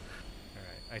 All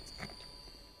right.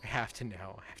 I have to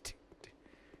know. I have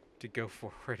to go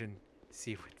forward and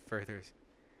see what furthers.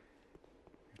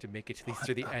 I have to make it at least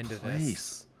to the end of this.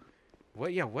 Place.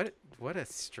 What? Yeah. What a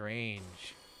strange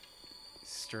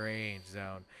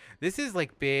zone. This is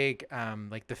like big,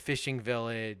 like the fishing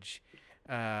village,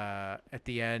 at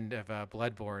the end of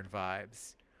Bloodborne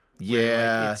vibes. Where,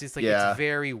 Yeah. like, it's just like yeah. it's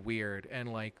very weird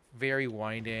and like very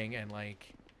winding and like.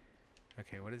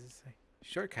 Okay, what does it say?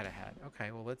 Shortcut ahead.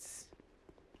 Okay, well let's.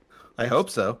 I hope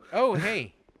so. Oh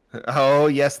hey, Oh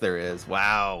yes, there is.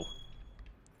 Wow.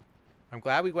 I'm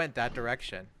glad we went that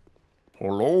direction.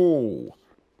 Hello.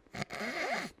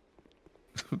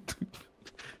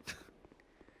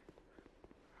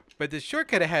 But the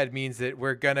shortcut ahead means that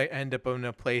we're gonna end up in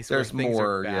a place There's where things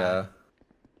more. are bad. Yeah.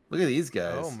 Look at these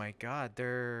guys. Oh my God,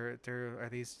 they're are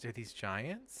these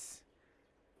giants?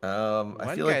 I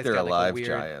One feel like guy's they're got, like, a alive weird-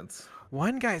 giants.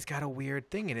 One guy's got a weird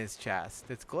thing in his chest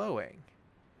that's glowing.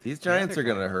 These giants other are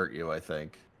gonna guy- hurt you, I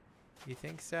think. You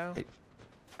think so?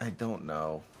 I don't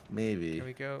know. Maybe. Can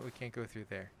we go? We can't go through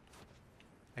there.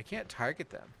 I can't target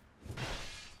them.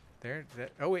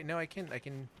 Oh wait, no, I can. I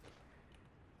can't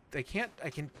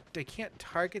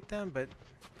target them, but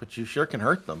But you sure can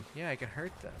hurt them. yeah, I can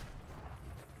hurt them.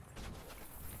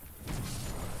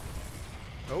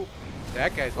 Oh,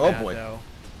 that guy's Oh, mad boy. though.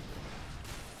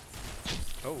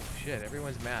 Oh shit,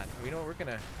 everyone's mad. You know what? We're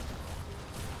gonna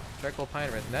charcoal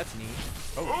pine resin. That's neat.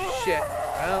 Oh shit.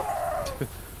 Well,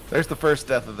 There's the first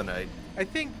death of the night. I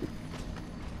think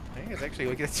it's actually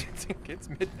look at it's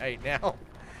midnight now.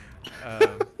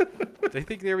 I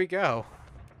think there we go.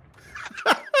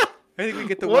 I think we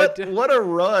get the What one. what a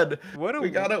run! What a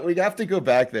we have to go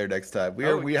back there next time. We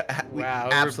Oh, we wow, we're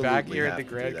absolutely back here at have the to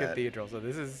do Grand that. Cathedral. So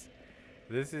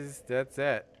that's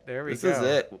it. There we This go. is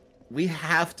it. We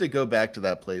have to go back to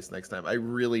that place next time. I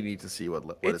really need to see what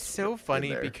It's is so in funny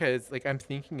there. because like I'm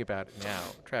thinking about it now,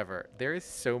 Trevor. There is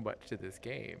so much to this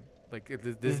game. Like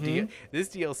this this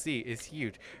DLC is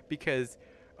huge because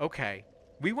okay,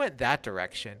 we went that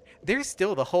direction. There's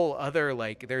still the whole other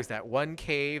like there's that one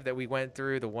cave that we went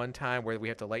through the one time where we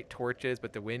have to light torches,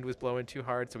 but the wind was blowing too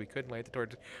hard, so we couldn't light the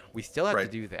torches. We still have to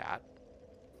Right. do that.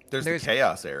 There's the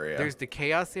chaos area. There's the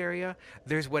chaos area.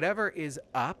 There's whatever is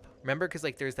up. Remember, because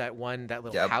like there's that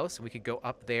little house, and we could go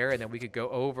up there, and then we could go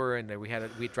over, and then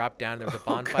we dropped down, and there was a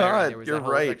bonfire. God, and there was you're that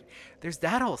whole right. section. There's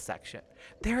that whole section.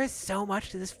 There is so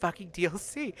much to this fucking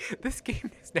DLC. This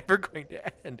game is never going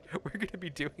to end. We're gonna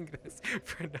be doing this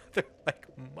for another like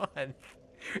month.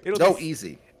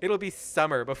 Easy. It'll be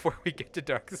summer before we get to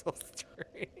Dark Souls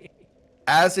 3.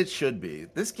 As it should be.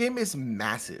 This game is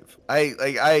massive.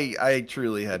 I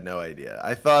truly had no idea.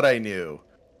 I thought I knew.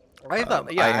 I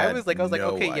thought, I was like,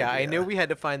 okay, no yeah, I idea. knew we had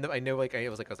to find them. I know, like, I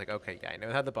was like, okay, yeah, I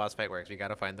know how the boss fight works. We got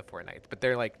to find the 4 knights, but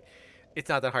they're like, it's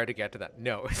not that hard to get to them.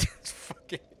 No, it's just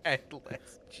fucking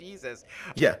endless. Jesus.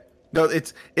 Yeah. No,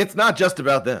 it's not just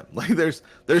about them. Like, there's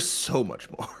so much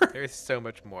more. There's so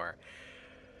much more.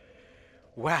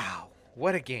 Wow,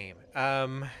 what a game.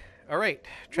 All right,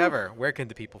 Trevor, where can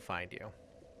the people find you?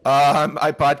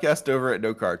 I podcast over at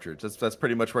No Cartridge. That's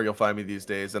pretty much where you'll find me these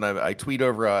days, and I tweet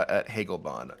over at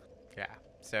Hagelbon. Yeah.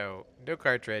 So No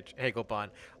Cartridge, Hagelbon.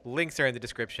 Links are in the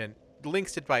description.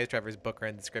 Links to buy Trevor's book are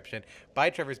in the description. Buy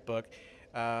Trevor's book.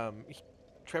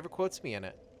 Trevor quotes me in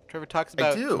it. Trevor talks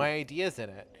about my ideas in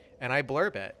it, and I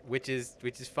blurb it, which is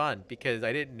fun because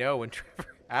I didn't know when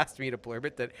Trevor asked me to blurb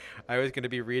it that I was going to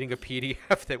be reading a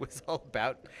PDF that was all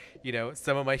about,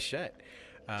 some of my shit.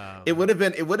 It would have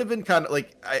been kind of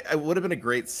like I would have been a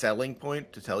great selling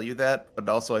point to tell you that, but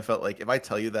also I felt like if I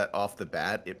tell you that off the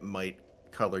bat, it might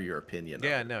color your opinion.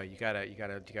 Yeah, no, you gotta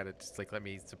just like let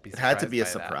me be surprised. It had to be a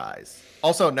surprise.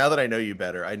 Also, now that I know you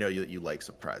better, I know you like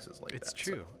surprises like that. It's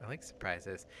true. So. I like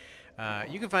surprises.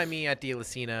 You can find me at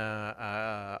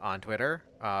Dialacina on Twitter,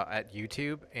 at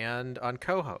YouTube, and on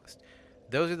co-host.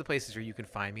 Those are the places where you can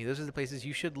find me. Those are the places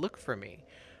you should look for me.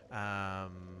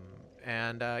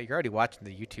 And you're already watching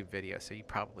the YouTube video, so you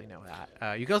probably know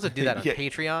that. You can also do that on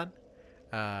Patreon.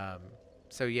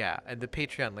 So yeah, and the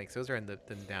Patreon links, those are in the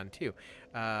down too.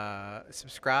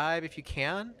 Subscribe if you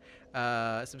can.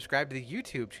 Subscribe to the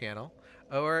YouTube channel,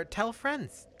 or tell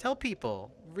friends, tell people,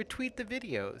 retweet the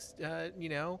videos.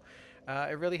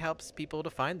 It really helps people to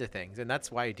find the things, and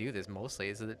that's why I do this mostly,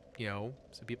 is that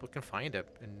so people can find it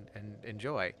and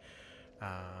enjoy.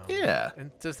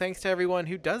 And so thanks to everyone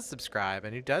who does subscribe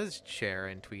and who does share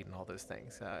and tweet and all those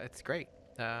things. It's great.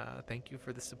 Thank you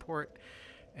for the support.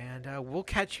 And we'll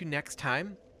catch you next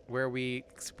time, where we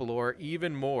explore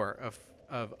even more of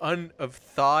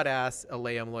thawed-ass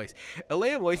Eleum Loyce.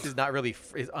 Eleum Loyce is not really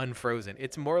is unfrozen.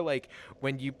 It's more like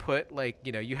when you put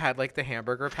you had like the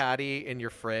hamburger patty in your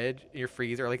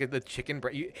freezer, or like the chicken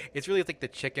it's really like the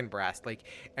chicken breast,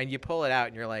 and you pull it out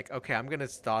and you're like, okay, I'm gonna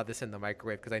thaw this in the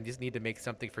microwave because I just need to make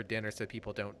something for dinner so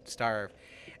people don't starve.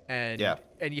 And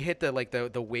you hit the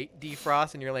weight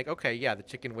defrost and you're like, okay, yeah, the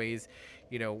chicken weighs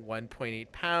 1.8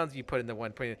 pounds. You put in the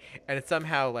 1.8, and it's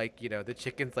somehow the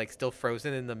chicken's still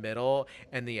frozen in the middle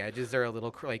and the edges are a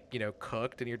little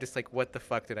cooked, and you're just like, what the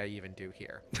fuck did I even do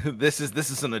here? This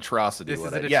is an atrocity. This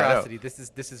is an atrocity.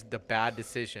 This is the bad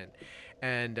decision.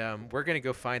 And we're gonna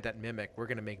go find that mimic. We're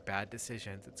gonna make bad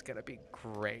decisions. It's gonna be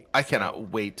great. I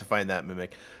cannot wait to find that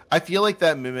mimic. I feel like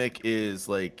that mimic is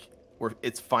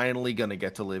it's finally gonna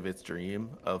get to live its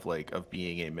dream of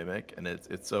being a mimic, and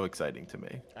it's so exciting to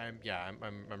me.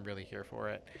 I'm really here for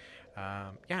it.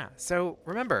 So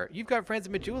remember, you've got friends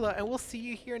in Majula, and we'll see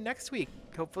you here next week,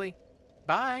 hopefully.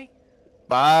 Bye.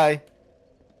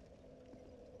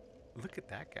 Look at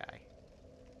that guy.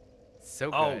 So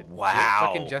good. Oh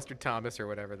wow. Fucking Jester Thomas or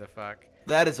whatever the fuck.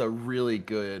 That is a really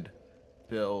good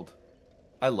build.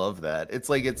 I love that. It's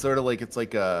sort of like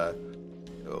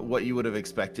what you would have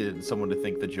expected someone to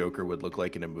think the Joker would look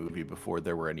like in a movie before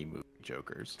there were any movie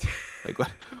Jokers.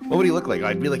 What would he look like?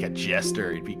 I'd be like a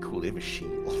jester. He'd be cool. He'd have a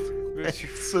shield.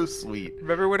 It's so sweet.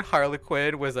 Remember when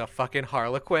Harlequin was a fucking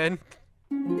Harlequin?